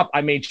guys brought up,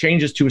 I made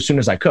changes to as soon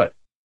as I could,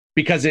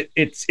 because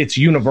it's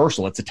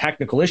universal. It's a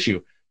technical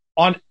issue.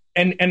 And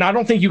I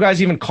don't think you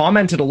guys even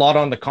commented a lot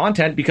on the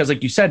content because,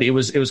 like you said, it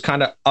was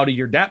kind of out of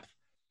your depth.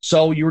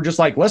 So you were just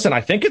like, listen,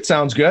 I think it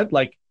sounds good.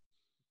 Like,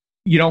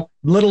 little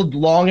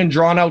long and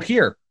drawn out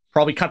here.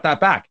 Probably cut that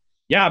back.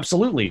 Yeah,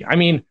 absolutely. I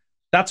mean,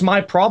 that's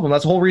my problem.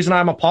 That's the whole reason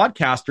I'm a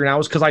podcaster now,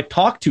 is because I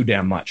talk too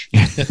damn much.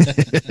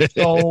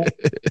 So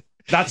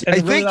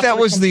I think that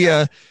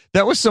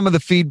was some of the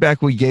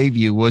feedback we gave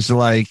you was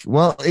like,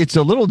 well, it's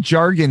a little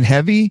jargon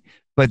heavy,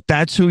 but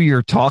that's who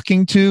you're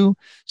talking to.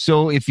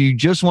 So if you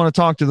just want to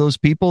talk to those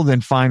people,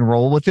 then fine,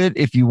 roll with it.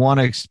 If you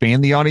want to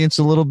expand the audience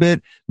a little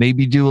bit,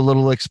 maybe do a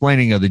little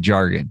explaining of the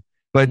jargon.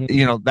 But,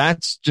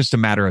 that's just a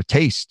matter of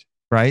taste,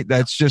 right?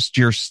 That's just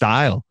your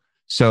style.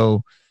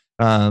 So,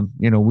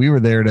 we were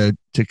there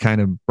to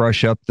kind of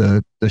brush up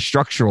the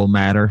structural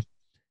matter,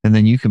 and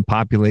then you can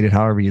populate it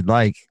however you'd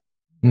like.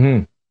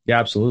 Mm-hmm. Yeah,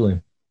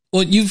 absolutely.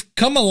 Well, you've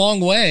come a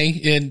long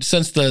way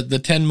since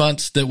the 10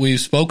 months that we've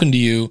spoken to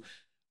you.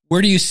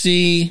 Where do you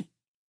see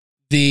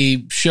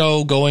the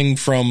show going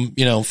from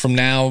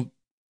now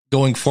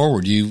going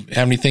forward? Do you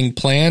have anything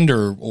planned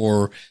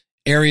or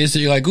areas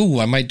that you're like,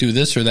 ooh, I might do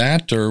this or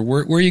that, or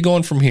where are you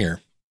going from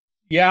here?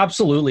 Yeah,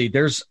 absolutely.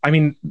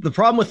 The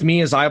problem with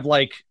me is I have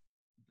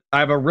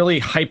a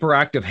really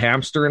hyperactive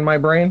hamster in my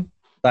brain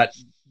that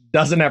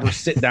doesn't ever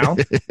sit down.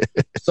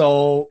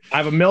 So I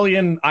have a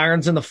million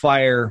irons in the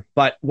fire.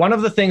 But one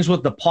of the things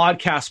with the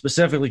podcast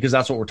specifically, because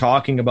that's what we're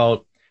talking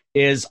about,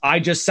 is I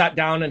just sat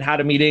down and had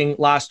a meeting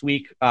last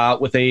week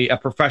with a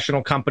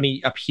professional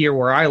company up here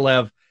where I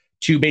live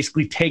to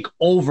basically take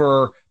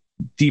over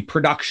the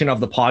production of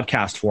the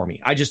podcast for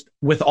me.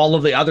 With all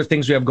of the other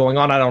things we have going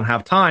on, I don't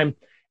have time.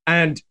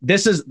 And the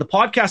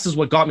podcast is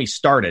what got me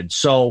started.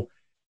 So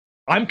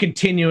I'm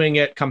continuing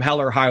it come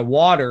hell or high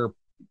water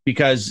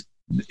because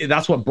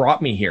that's what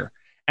brought me here.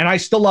 And I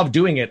still love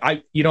doing it.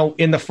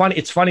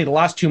 It's funny, the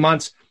last 2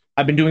 months,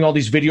 I've been doing all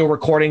these video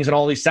recordings and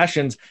all these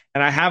sessions,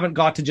 and I haven't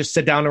got to just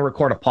sit down and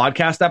record a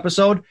podcast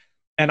episode.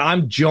 And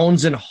I'm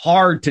jonesing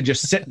hard to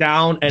just sit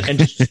down and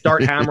just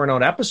start hammering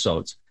out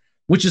episodes,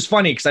 which is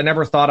funny because I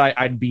never thought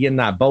I'd be in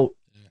that boat.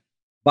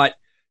 But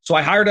so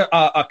I hired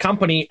a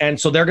company, and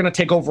so they're going to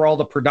take over all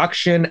the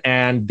production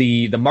and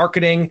the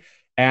marketing,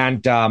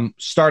 and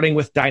starting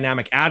with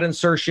dynamic ad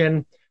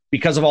insertion.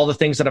 Because of all the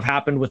things that have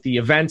happened with the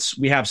events,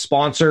 we have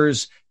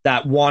sponsors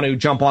that want to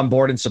jump on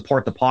board and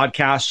support the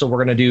podcast. So we're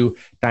going to do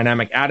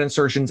dynamic ad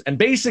insertions. And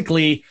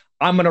basically,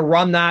 I'm going to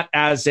run that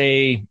as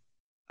I'm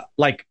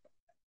going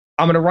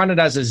to run it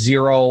as a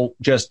zero.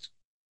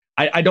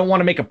 I don't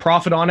want to make a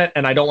profit on it,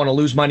 and I don't want to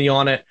lose money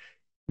on it.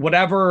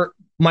 Whatever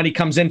money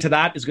comes into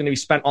that is going to be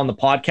spent on the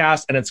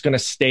podcast, and it's going to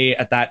stay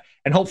at that,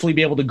 and hopefully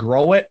be able to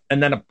grow it.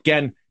 And then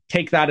again,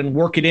 take that and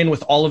work it in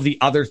with all of the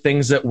other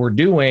things that we're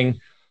doing,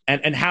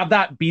 and have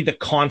that be the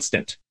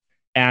constant.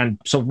 And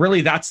so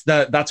really that's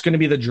going to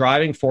be the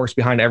driving force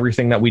behind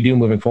everything that we do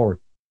moving forward.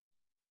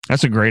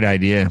 That's a great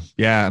idea.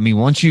 Yeah. I mean,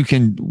 once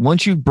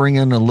you bring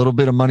in a little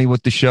bit of money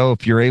with the show,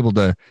 if you're able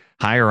to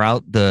hire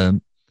out the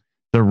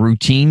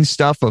routine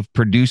stuff of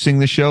producing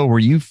the show, where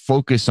you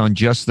focus on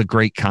just the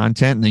great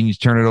content and then you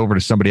turn it over to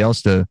somebody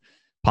else to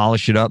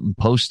polish it up and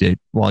post it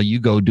while you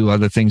go do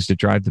other things to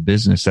drive the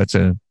business. That's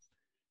a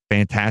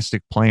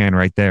fantastic plan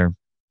right there.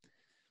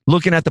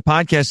 Looking at the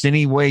podcast,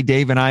 any way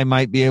Dave and I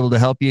might be able to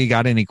help you?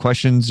 Got any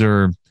questions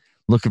or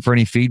looking for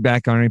any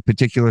feedback on any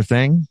particular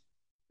thing?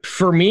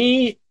 For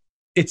me,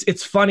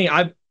 it's funny.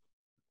 I'm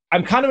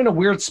kind of in a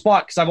weird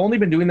spot because I've only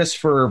been doing this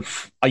for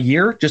a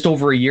year, just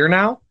over a year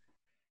now.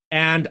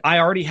 And I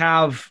already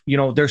have,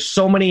 there's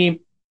so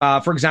many,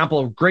 for example,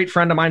 a great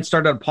friend of mine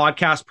started a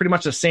podcast pretty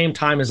much the same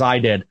time as I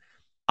did.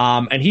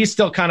 And he's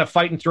still kind of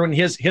fighting through it. And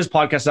his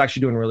podcast is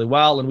actually doing really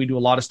well. And we do a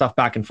lot of stuff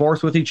back and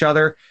forth with each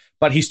other.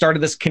 But he started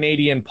this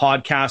Canadian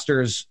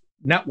podcasters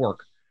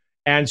network.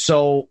 And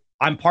so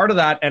I'm part of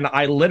that. And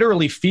I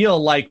literally feel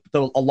like a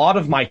lot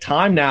of my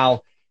time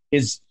now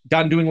is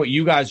done doing what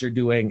you guys are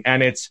doing.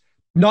 And it's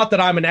not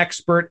that I'm an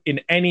expert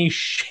in any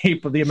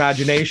shape of the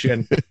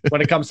imagination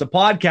when it comes to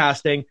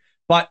podcasting,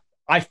 but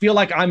I feel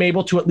like I'm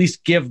able to at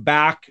least give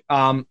back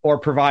or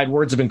provide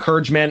words of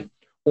encouragement,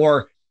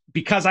 or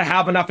because I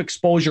have enough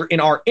exposure in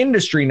our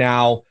industry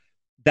now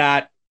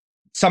that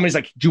somebody's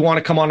like, do you want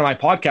to come onto my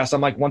podcast?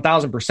 I'm like,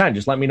 1000%.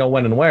 Just let me know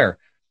when and where.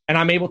 And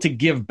I'm able to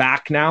give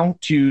back now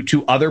to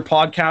other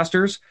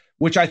podcasters,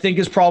 which I think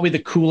is probably the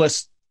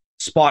coolest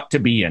spot to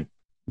be in.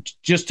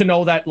 Just to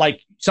know that,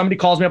 like, somebody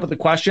calls me up with a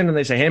question and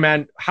they say, hey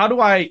man, how do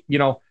I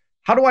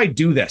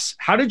do this?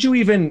 How did you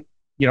even,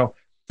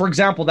 for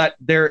example,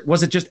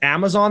 was it just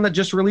Amazon that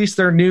just released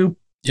their new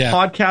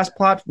podcast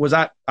platform? Was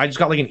that, I just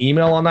got like an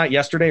email on that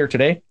yesterday or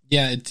today?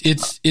 Yeah.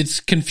 It's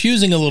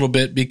confusing a little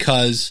bit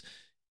because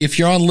if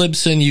you're on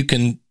Libsyn, you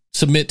can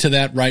submit to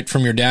that right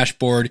from your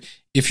dashboard.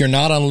 If you're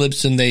not on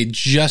Libsyn, they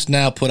just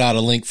now put out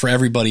a link for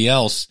everybody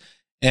else.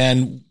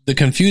 And the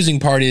confusing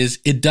part is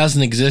it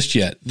doesn't exist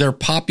yet. They're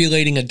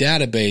populating a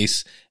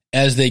database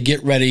as they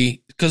get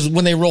ready, because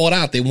when they roll it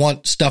out, they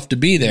want stuff to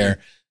be there.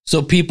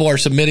 So people are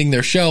submitting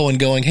their show and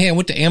going, hey, I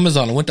went to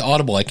Amazon, I went to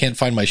Audible, I can't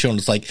find my show. And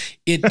it's like,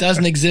 it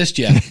doesn't exist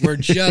yet. We're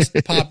just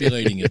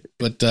populating it.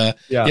 But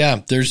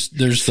there's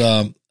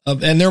and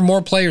there are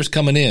more players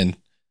coming in.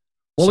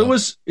 Well,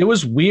 so. It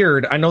was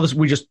weird. I know this.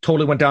 We just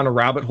totally went down a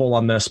rabbit hole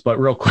on this, but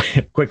real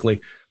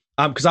quickly,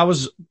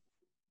 because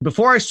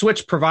before I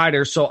switched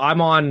providers. So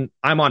I'm on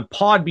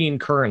Podbean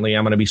currently.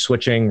 I'm going to be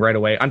switching right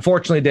away.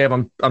 Unfortunately, Dave,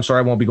 I'm sorry,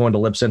 I won't be going to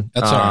Libsyn.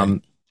 That's all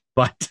right.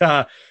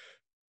 But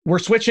we're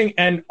switching,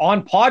 and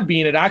on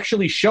Podbean, it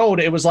actually showed.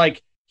 It was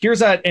like,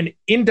 here's an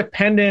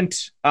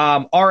independent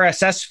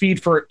RSS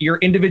feed for your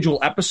individual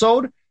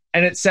episode,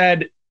 and it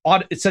said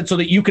so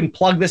that you can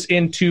plug this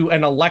into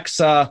an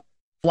Alexa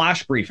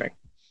flash briefing.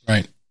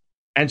 Right.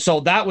 And so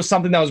that was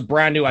something that was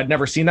brand new. I'd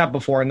never seen that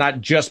before. And that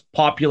just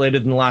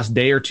populated in the last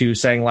day or two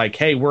saying like,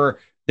 hey,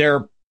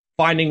 they're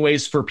finding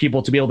ways for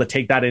people to be able to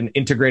take that and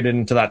integrate it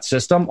into that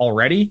system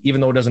already, even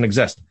though it doesn't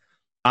exist,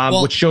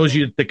 which shows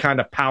you the kind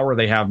of power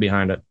they have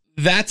behind it.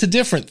 That's a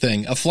different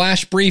thing. A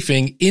flash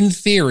briefing, in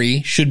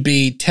theory, should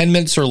be 10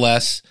 minutes or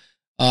less.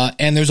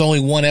 And there's only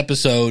one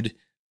episode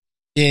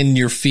in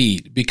your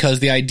feed, because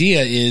the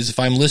idea is if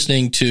I'm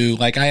listening to,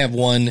 like, I have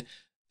one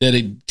that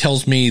it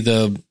tells me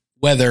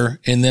weather,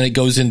 and then it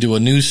goes into a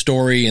news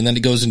story, and then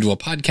it goes into a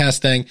podcast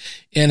thing.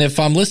 And if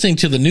I'm listening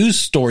to the news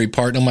story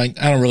part, I'm like,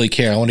 I don't really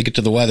care. I want to get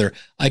to the weather.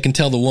 I can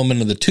tell the woman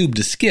in the tube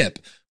to skip.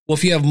 Well,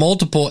 if you have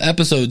multiple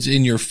episodes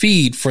in your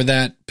feed for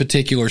that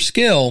particular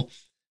skill,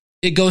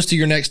 it goes to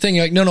your next thing.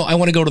 You're like, no, I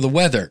want to go to the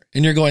weather.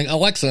 And you're going,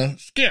 Alexa,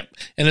 skip.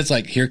 And it's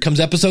like, here comes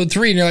episode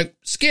 3. And you're like,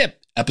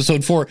 skip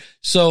episode 4.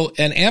 So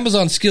an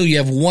Amazon skill, you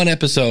have one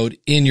episode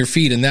in your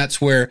feed. And that's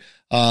where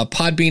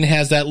Podbean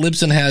has that.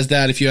 Libsyn has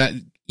that. If you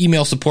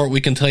email support,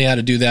 we can tell you how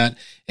to do that.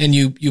 And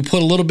you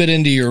put a little bit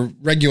into your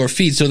regular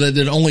feed so that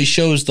it only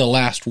shows the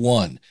last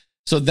one.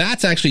 So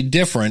that's actually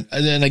different.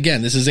 And then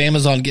again, this is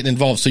Amazon getting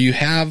involved. So you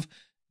have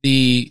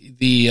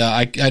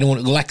I don't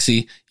want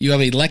Lexi. You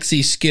have a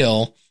Lexi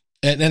skill.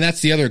 And that's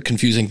the other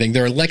confusing thing.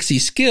 There are Lexi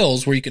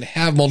skills where you can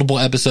have multiple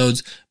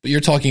episodes, but you're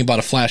talking about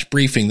a flash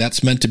briefing.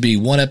 That's meant to be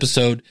one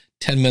episode,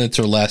 10 minutes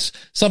or less,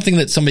 something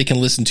that somebody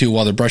can listen to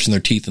while they're brushing their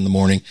teeth in the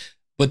morning.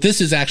 But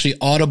this is actually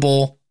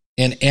Audible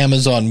and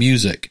Amazon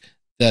Music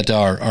that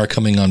are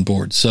coming on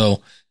board.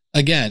 So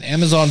again,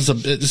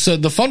 so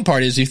the fun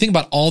part is you think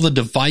about all the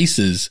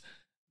devices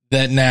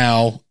that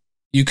now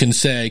you can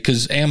say,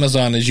 because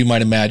Amazon, as you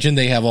might imagine,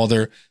 they have all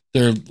their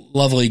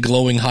lovely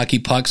glowing hockey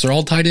pucks are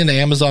all tied into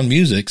Amazon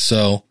Music.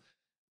 So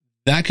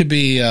that could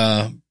be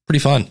pretty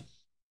fun.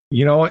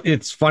 You know,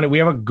 it's funny.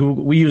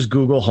 We use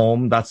Google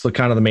Home. That's the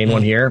kind of the main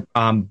one here.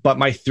 But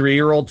my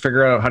 3-year-old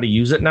figured out how to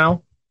use it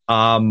now.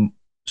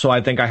 So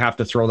I think I have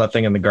to throw that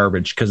thing in the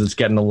garbage because it's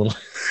getting a little,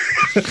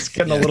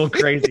 a little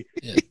crazy.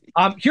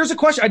 Yeah. Here's a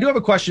question. I do have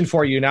a question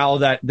for you now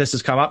that this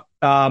has come up.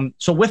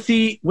 So with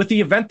the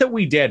event that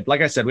we did,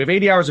 like I said, we have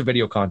 80 hours of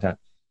video content,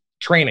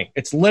 training.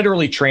 It's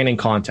literally training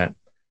content.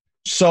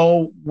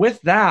 So with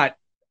that,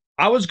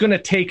 I was going to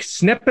take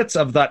snippets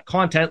of that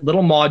content,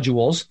 little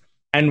modules,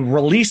 and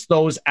release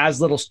those as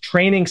little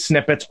training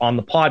snippets on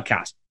the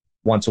podcast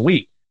once a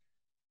week.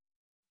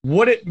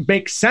 Would it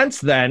make sense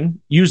then,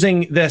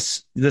 using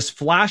this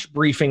flash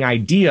briefing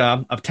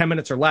idea of 10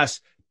 minutes or less,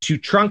 to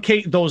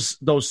truncate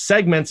those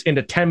segments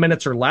into 10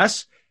 minutes or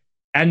less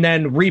and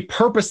then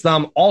repurpose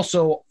them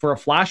also for a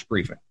flash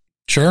briefing?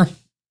 Sure.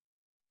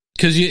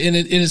 Because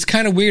it's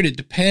kind of weird. It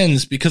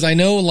depends, because I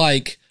know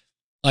like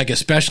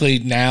especially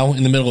now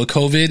in the middle of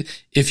COVID,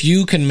 if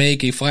you can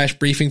make a flash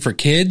briefing for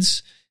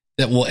kids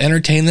that will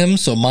entertain them,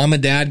 so mom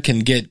and dad can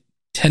get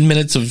 10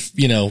 minutes of,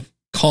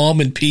 calm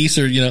and peace,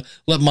 or,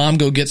 let mom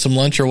go get some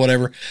lunch or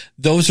whatever.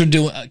 Those are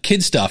doing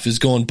kid stuff is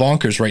going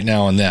bonkers right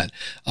now on that.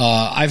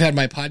 I've had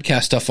my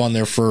podcast stuff on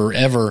there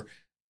forever,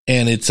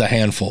 and it's a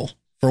handful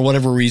for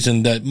whatever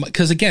reason.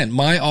 Because again,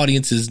 my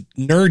audience is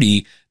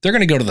nerdy. They're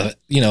going to go to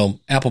the,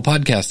 Apple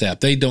Podcast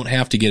app. They don't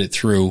have to get it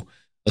through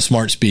a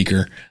smart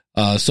speaker.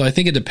 So I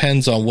think it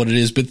depends on what it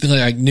is, but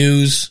like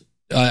news,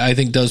 I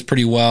think does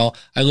pretty well.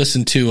 I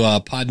listen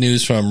to Pod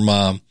News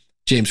from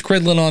James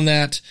Cridlin on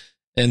that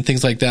and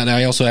things like that. And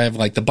I also have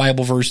like the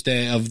Bible verse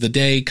of the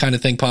day kind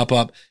of thing pop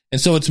up.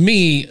 And so it's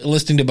me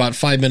listening to about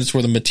 5 minutes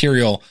worth of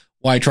material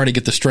while I try to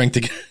get the strength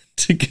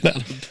to get out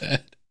of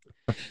bed.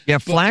 Yeah,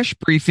 flash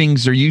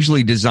briefings are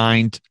usually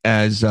designed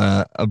as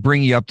a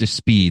bring you up to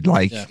speed.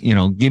 Like,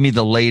 give me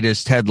the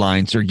latest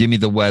headlines, or give me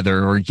the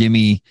weather, or give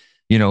me,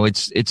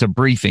 it's a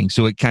briefing.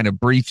 So it kind of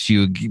briefs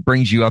you,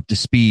 brings you up to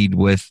speed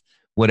with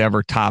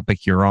whatever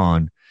topic you're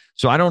on.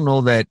 So I don't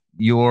know that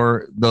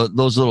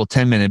those little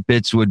 10-minute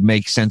bits would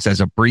make sense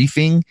as a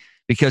briefing,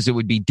 because it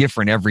would be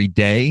different every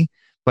day.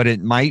 But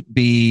it might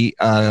be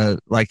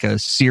like a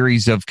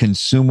series of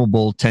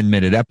consumable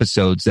 10-minute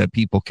episodes that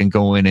people can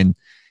go in, and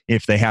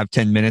if they have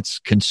 10 minutes,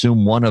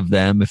 consume one of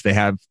them. If they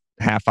have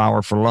half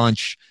hour for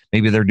lunch,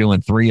 maybe they're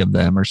doing 3 of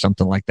them or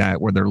something like that,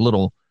 where they're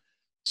little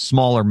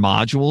smaller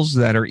modules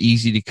that are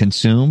easy to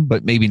consume,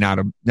 but maybe not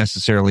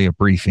necessarily a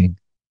briefing.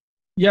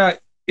 Yeah,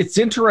 it's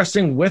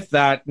interesting with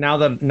that.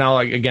 Now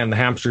again, the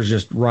hamster's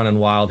just running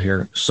wild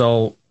here.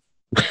 So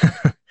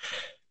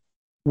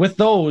with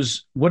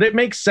those, would it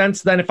make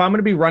sense then if I'm going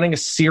to be running a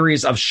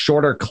series of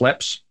shorter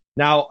clips?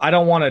 Now, I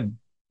don't want to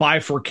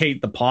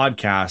bifurcate the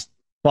podcast,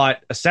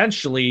 but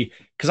essentially,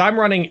 because I'm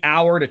running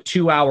hour to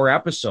 2 hour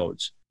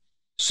episodes.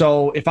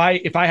 So if I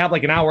have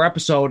like an hour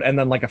episode and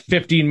then like a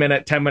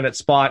 15-minute, 10-minute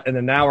spot and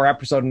an hour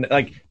episode, and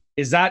like,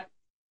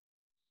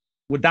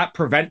 would that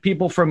prevent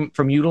people from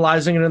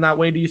utilizing it in that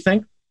way, do you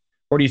think?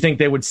 Or do you think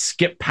they would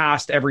skip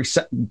to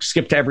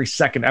every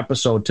second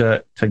episode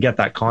to get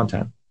that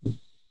content?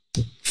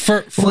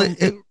 Go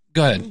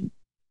ahead.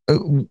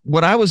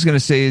 What I was going to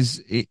say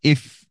is,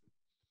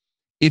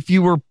 if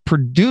you were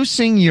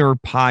producing your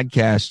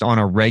podcast on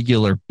a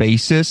regular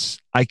basis,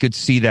 I could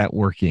see that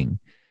working.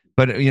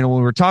 But, when we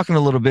were talking a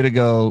little bit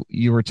ago,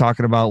 you were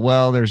talking about,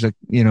 well,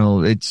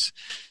 it's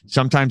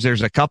sometimes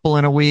there's a couple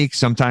in a week.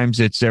 Sometimes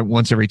it's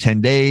once every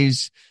 10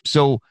 days.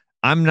 So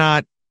I'm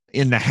not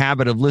in the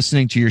habit of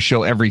listening to your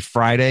show every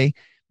Friday,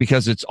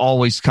 because it's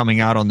always coming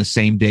out on the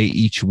same day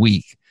each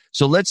week.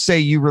 So let's say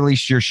you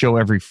release your show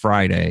every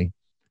Friday.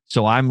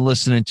 So I'm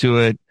listening to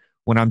it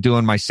when I'm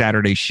doing my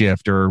Saturday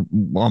shift or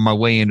on my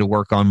way into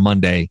work on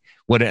Monday.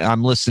 What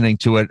I'm listening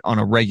to it on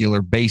a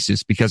regular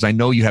basis because I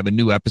know you have a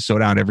new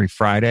episode out every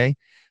Friday.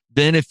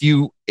 Then if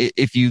you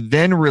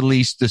then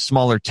release the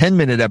smaller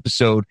 10-minute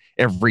episode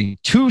every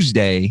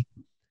Tuesday,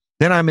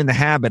 then I'm in the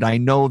habit. I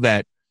know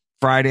that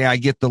Friday I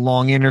get the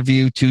long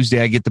interview,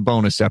 Tuesday I get the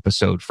bonus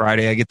episode.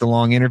 Friday I get the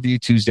long interview,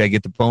 Tuesday I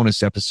get the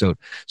bonus episode.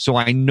 So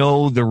I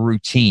know the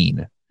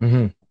routine.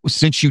 Mm-hmm.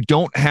 Since you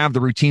don't have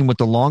the routine with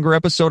the longer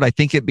episode, I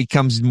think it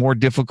becomes more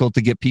difficult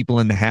to get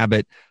people in the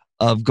habit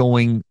of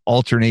going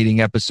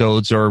alternating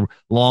episodes or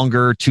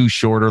longer, too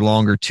shorter,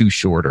 longer, too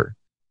shorter.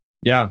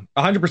 Yeah,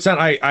 100%.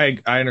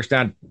 I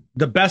understand.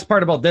 The best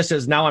part about this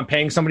is now I'm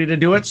paying somebody to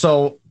do it,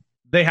 so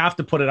they have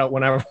to put it out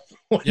whenever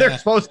they're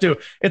supposed to.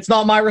 It's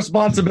not my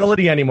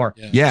responsibility anymore.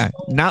 Yeah.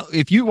 Now,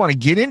 if you want to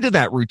get into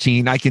that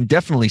routine, I can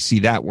definitely see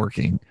that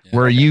working.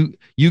 Where you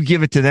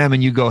give it to them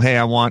and you go, hey,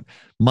 I want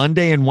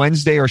Monday and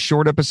Wednesday are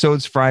short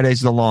episodes,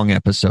 Friday's the long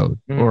episode,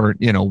 or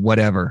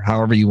whatever,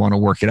 however you want to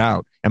work it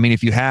out. I mean,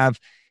 if you have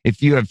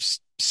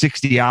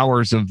 60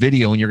 hours of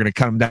video and you're going to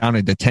cut them down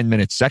into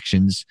 10-minute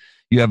sections,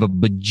 you have a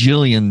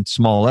bajillion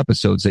small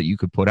episodes that you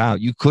could put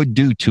out. You could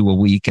do 2 a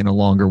week and a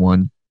longer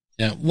one.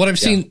 Yeah. What I've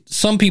seen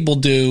some people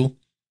do,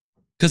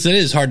 because it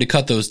is hard to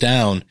cut those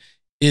down,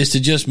 is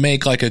to just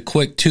make like a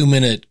quick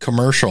 2-minute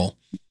commercial.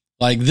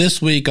 Like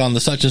this week on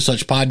the such and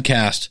such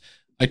podcast,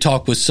 I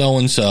talk with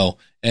so-and-so,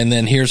 and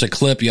then here's a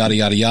clip, yada,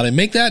 yada, yada.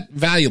 Make that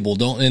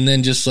valuable. And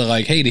then just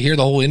like, hey, to hear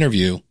the whole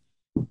interview,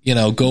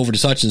 go over to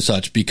such and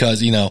such,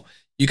 because,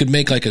 you could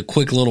make like a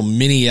quick little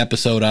mini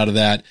episode out of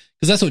that.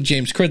 Because that's what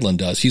James Cridland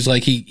does. He's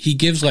like, he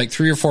gives like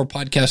 3 or 4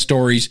 podcast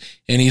stories,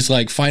 and he's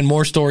like, find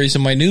more stories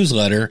in my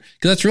newsletter.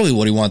 Because that's really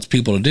what he wants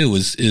people to do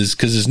is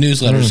because his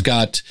newsletter's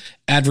got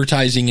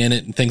advertising in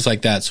it and things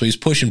like that. So he's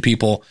pushing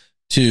people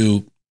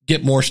to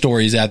get more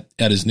stories at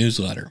his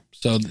newsletter.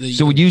 So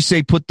would you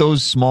say put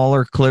those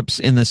smaller clips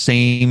in the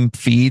same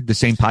feed, the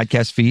same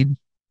podcast feed?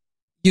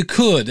 You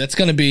could. That's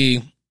going to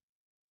be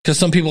because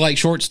some people like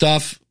short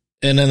stuff,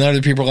 and then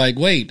other people are like,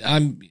 wait,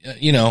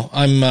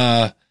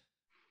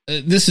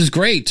 this is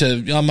great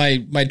on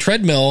my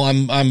treadmill.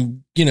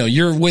 I'm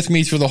you're with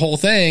me through the whole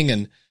thing,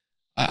 and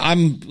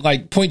I'm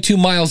like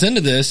 0.2 miles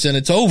into this and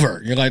it's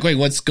over. You're like, wait,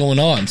 what's going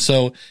on?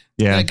 So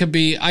that could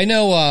be, I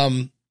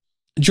know,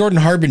 Jordan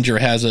Harbinger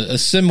has a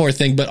similar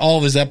thing, but all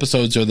of his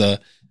episodes are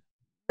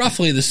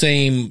roughly the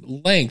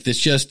same length. It's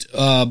just,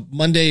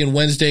 Monday and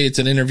Wednesday, it's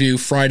an interview.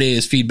 Friday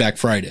is Feedback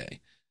Friday.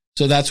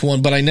 So that's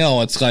one, but I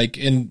know it's like,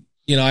 and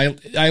I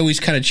always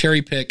kind of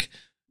cherry pick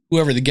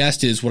whoever the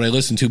guest is, what I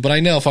listen to. But I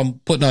know if I'm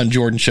putting on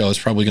Jordan's show, it's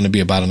probably going to be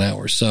about an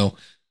hour. So,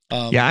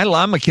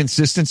 I'm a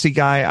consistency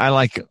guy. I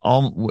like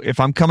if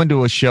I'm coming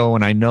to a show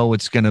and I know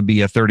it's going to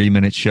be a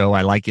 30-minute show,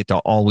 I like it to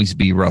always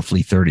be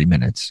roughly 30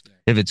 minutes.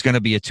 If it's going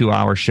to be a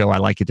 2-hour show, I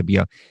like it to be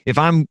if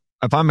I'm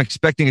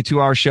expecting a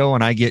 2-hour show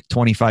and I get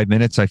 25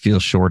 minutes, I feel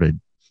shorted.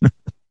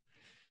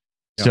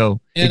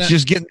 So it's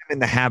just getting them in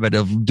the habit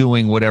of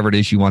doing whatever it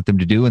is you want them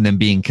to do and then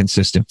being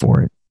consistent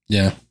for it.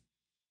 Yeah.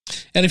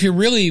 And if you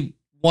really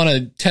want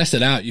to test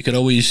it out, you could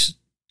always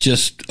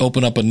just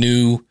open up a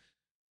new,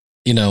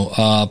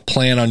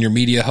 plan on your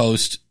media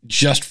host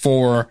just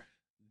for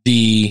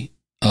the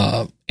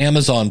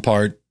Amazon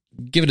part.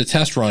 Give it a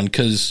test run,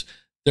 because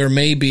there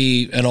may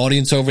be an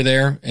audience over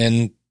there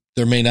and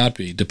there may not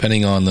be,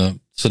 depending on the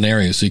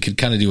scenario. So you could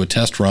kind of do a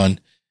test run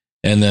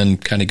and then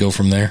kind of go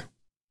from there.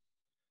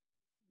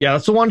 Yeah,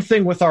 that's the one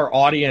thing with our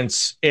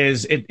audience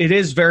is it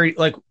is very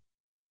like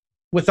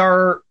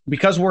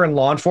because we're in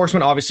law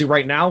enforcement, obviously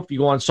right now, if you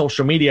go on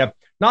social media,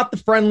 not the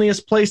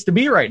friendliest place to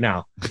be right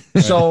now.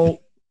 So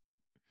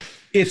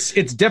it's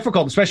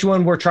difficult, especially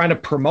when we're trying to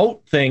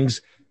promote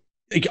things.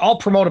 Like, I'll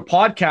promote a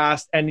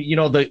podcast and,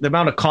 the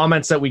amount of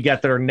comments that we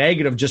get that are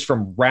negative just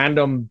from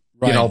random,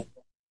 the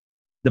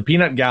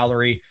peanut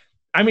gallery.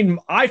 I mean,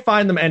 I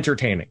find them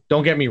entertaining.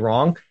 Don't get me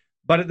wrong.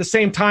 But at the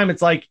same time,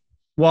 it's like,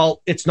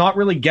 well, it's not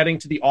really getting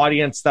to the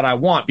audience that I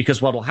want,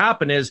 because what will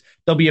happen is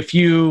there'll be a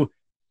few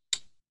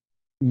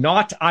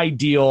not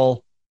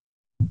ideal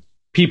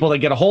people that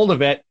get a hold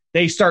of it.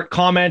 They start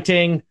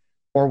commenting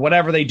or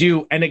whatever they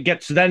do, and it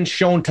gets then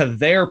shown to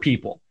their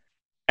people,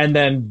 and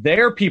then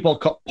their people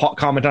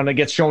comment on it,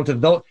 gets shown to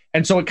those,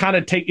 and so it kind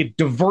of it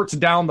diverts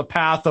down the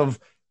path of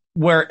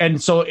where,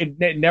 and so it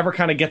never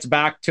kind of gets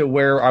back to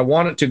where I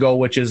want it to go,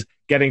 which is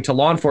getting to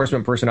law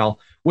enforcement personnel,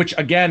 which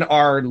again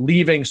are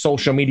leaving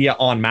social media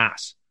en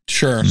masse.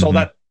 Sure. So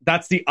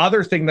that's the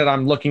other thing that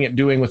I'm looking at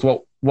doing with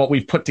what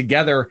we've put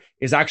together,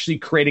 is actually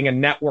creating a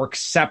network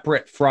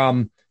separate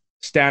from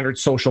standard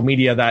social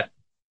media that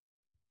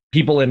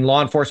people in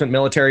law enforcement,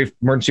 military,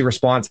 emergency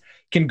response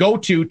can go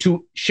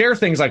to share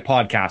things like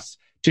podcasts,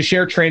 to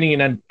share training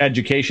and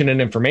education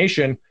and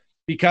information,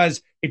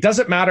 because it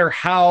doesn't matter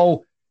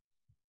how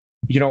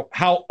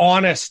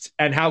honest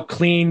and how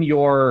clean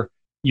your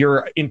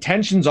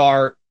intentions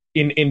are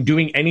in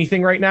doing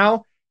anything right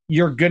now,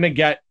 you're going to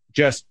get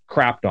just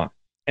crapped on.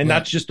 And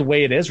that's just the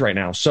way it is right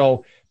now.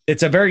 So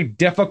it's a very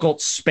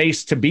difficult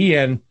space to be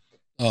in.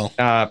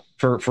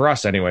 For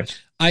us anyways.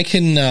 I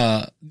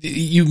can,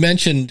 you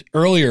mentioned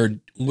earlier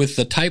with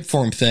the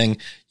Typeform thing,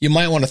 you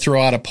might want to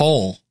throw out a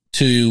poll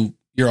to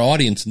your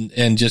audience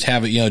and just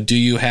have it, do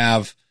you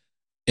have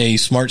a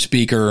smart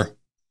speaker?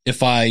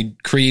 If I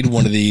create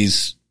one of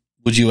these,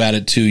 would you add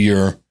it to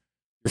your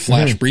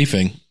flash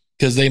briefing?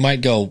 Because they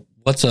might go,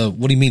 what do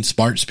you mean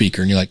smart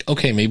speaker? And you're like,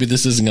 okay, maybe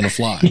this isn't going to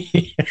fly.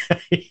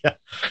 Yeah.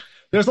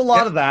 There's a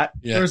lot of that.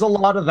 Yeah. There's a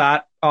lot of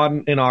that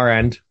in our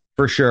end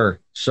for sure.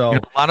 So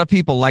a lot of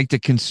people like to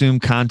consume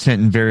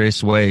content in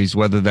various ways,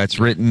 whether that's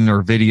written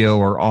or video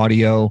or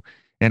audio.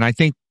 And I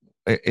think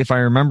if I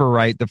remember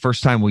right, the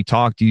first time we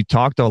talked, you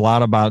talked a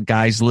lot about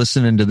guys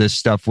listening to this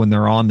stuff when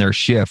they're on their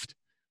shift,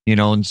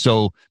 and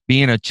so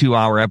being a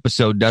 2-hour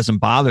episode doesn't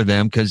bother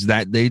them because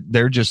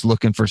they're just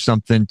looking for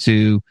something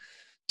to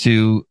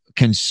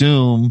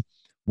consume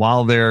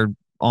while they're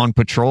on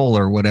patrol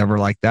or whatever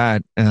like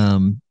that.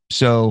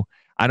 So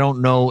I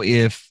don't know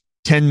if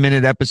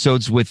 10-minute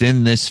episodes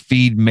within this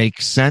feed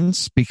make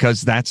sense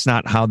because that's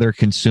not how they're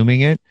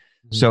consuming it.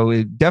 So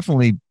it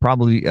definitely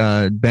probably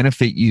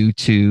benefit you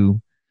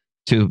to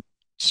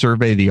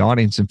survey the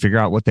audience and figure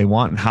out what they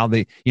want and how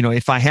they,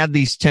 if I had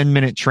these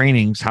 10-minute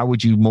trainings, how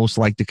would you most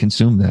like to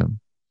consume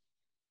them?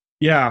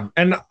 Yeah.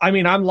 And I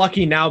mean, I'm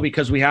lucky now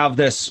because we ran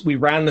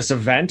this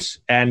event.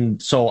 And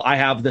so I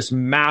have this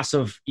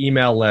massive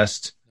email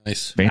list.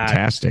 Nice.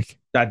 Fantastic.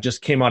 That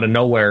just came out of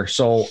nowhere.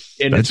 So,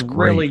 and it's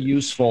really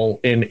useful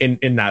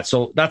in that.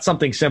 So that's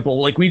something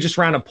simple. Like we just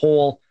ran a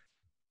poll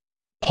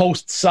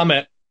post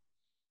summit.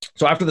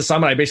 So after the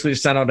summit, I basically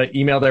just sent out an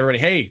email to everybody.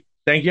 Hey,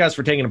 thank you guys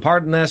for taking a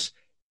part in this.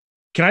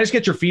 Can I just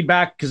get your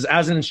feedback? Because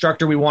as an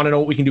instructor, we want to know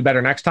what we can do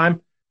better next time.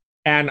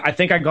 And I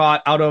think I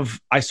got there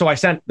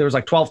was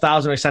like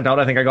 12,000 I sent out.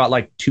 I think I got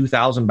like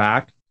 2,000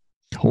 back.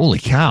 Holy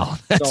cow.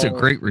 That's a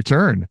great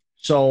return.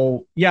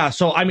 So, yeah.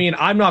 So, I mean,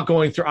 I'm not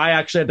going through, I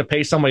actually had to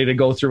pay somebody to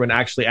go through and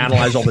actually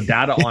analyze all the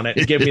data on it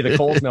and give me the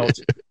Coles notes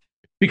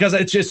because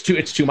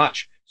it's too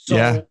much. So,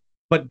 yeah.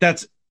 But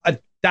that's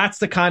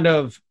the kind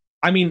of,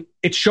 I mean,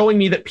 it's showing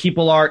me that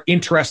people are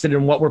interested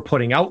in what we're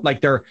putting out.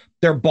 Like they're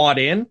bought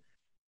in.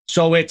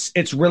 So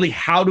it's really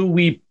how do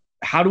we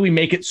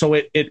make it so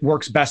it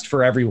works best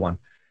for everyone?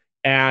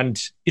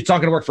 And it's not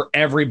going to work for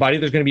everybody.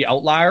 There's going to be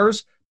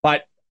outliers,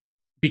 but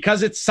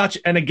because it's such,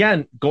 and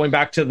again, going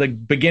back to the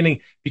beginning,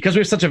 because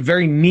we have such a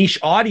very niche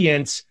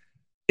audience,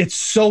 it's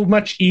so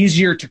much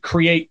easier to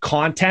create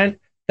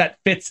content that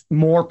fits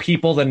more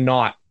people than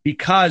not,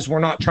 because we're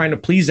not trying to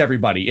please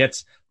everybody.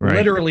 It's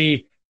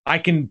literally, I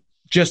can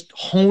just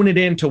hone it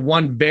into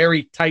one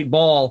very tight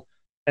ball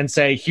and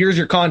say, here's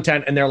your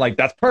content. And they're like,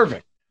 that's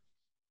perfect.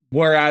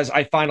 Whereas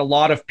I find a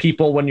lot of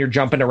people, when you're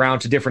jumping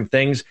around to different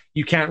things,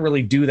 you can't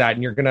really do that.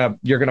 And you're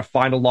gonna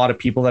find a lot of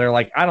people that are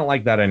like, I don't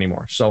like that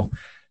anymore. So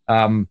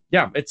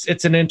yeah,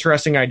 it's an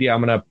interesting idea. I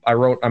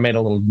made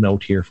a little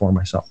note here for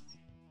myself.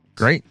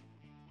 Great.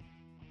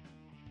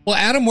 Well,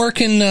 Adam, where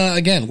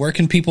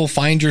can people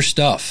find your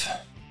stuff?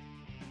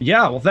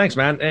 Yeah, well, thanks,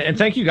 man. And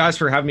thank you guys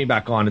for having me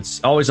back on.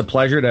 It's always a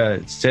pleasure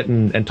to sit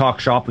and talk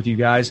shop with you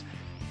guys.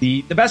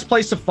 The best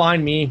place to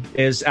find me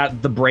is at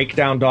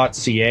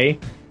thebreakdown.ca.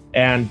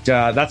 And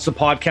that's the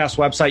podcast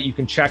website. You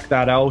can check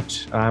that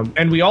out.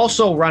 And we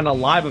also run a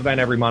live event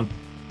every month,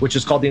 which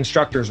is called the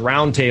Instructors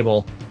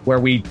Roundtable, where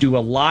we do a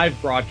live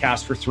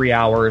broadcast for 3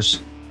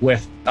 hours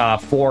with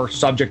 4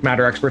 subject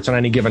matter experts on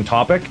any given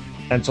topic.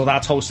 And so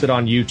that's hosted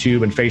on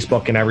YouTube and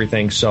Facebook and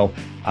everything. So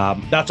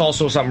that's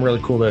also something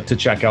really cool to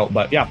check out.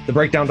 But yeah,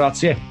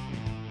 thebreakdown.ca.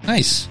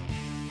 Nice.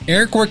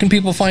 Eric, where can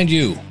people find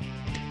you?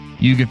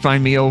 You can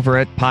find me over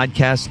at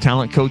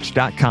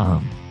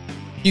podcasttalentcoach.com.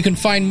 You can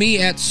find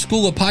me at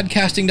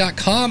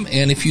schoolofpodcasting.com.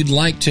 And if you'd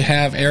like to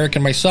have Eric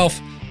and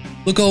myself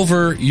look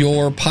over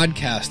your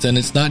podcast, and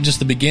it's not just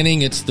the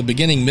beginning, it's the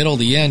beginning, middle,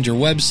 the end, your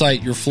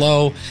website, your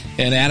flow.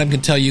 And Adam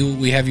can tell you,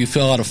 we have you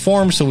fill out a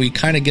form so we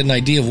kind of get an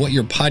idea of what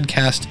your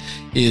podcast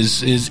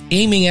is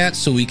aiming at,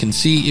 so we can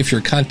see if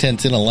your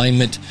content's in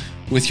alignment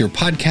with your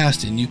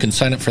podcast. And you can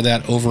sign up for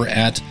that over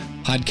at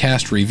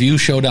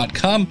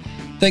podcastreviewshow.com.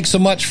 Thanks so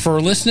much for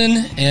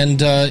listening.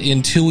 And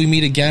until we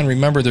meet again,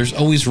 remember, there's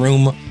always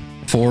room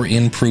for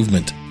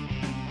improvement.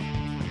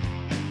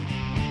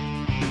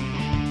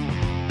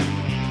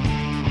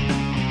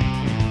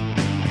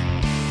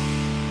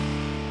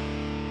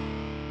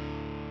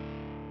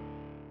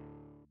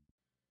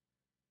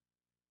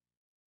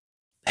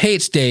 Hey,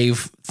 it's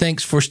Dave.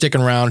 Thanks for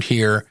sticking around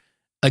here.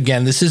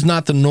 Again, this is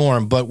not the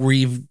norm, but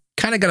we've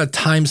kind of got a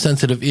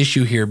time-sensitive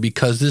issue here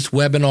because this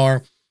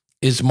webinar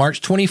is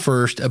March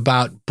 21st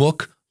about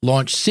book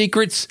launch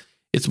secrets.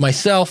 It's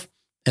myself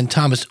and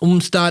Thomas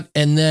Umstadt,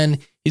 and then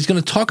he's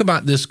going to talk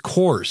about this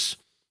course.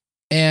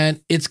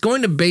 And it's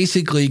going to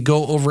basically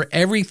go over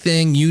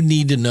everything you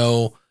need to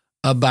know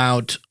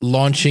about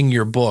launching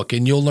your book.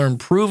 And you'll learn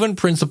proven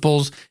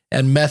principles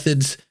and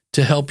methods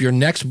to help your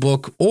next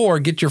book or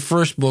get your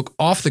first book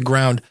off the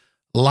ground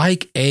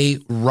like a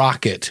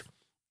rocket.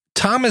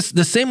 Thomas,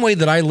 the same way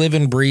that I live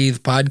and breathe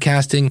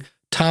podcasting,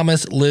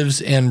 Thomas lives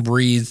and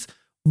breathes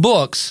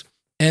books.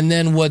 And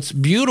then what's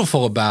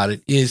beautiful about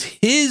it is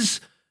his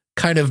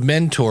kind of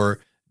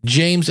mentor,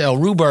 James L.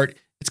 Rubart.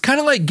 It's kind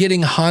of like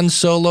getting Han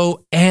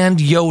Solo and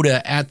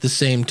Yoda at the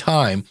same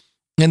time.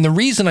 And the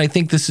reason I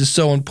think this is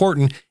so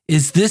important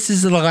is this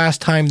is the last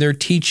time they're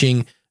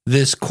teaching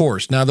this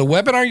course. Now, the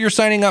webinar you're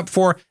signing up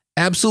for,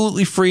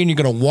 absolutely free, and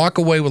you're going to walk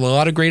away with a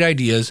lot of great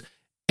ideas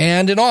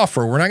and an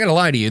offer. We're not going to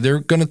lie to you. They're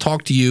going to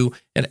talk to you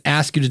and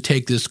ask you to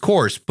take this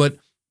course. But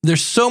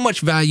there's so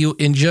much value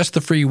in just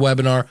the free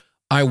webinar.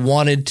 I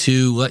wanted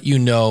to let you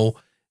know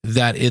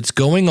that it's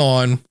going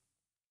on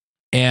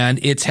and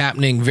it's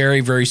happening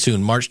very, very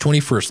soon, March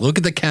 21st. Look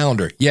at the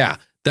calendar. Yeah,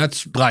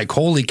 that's like,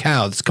 holy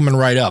cow, it's coming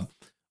right up.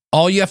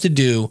 All you have to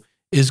do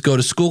is go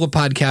to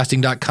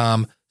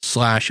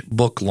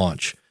schoolofpodcasting.com/book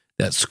launch.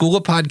 That's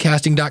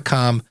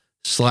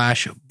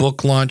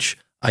schoolofpodcasting.com/book launch.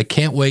 I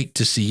can't wait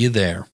to see you there.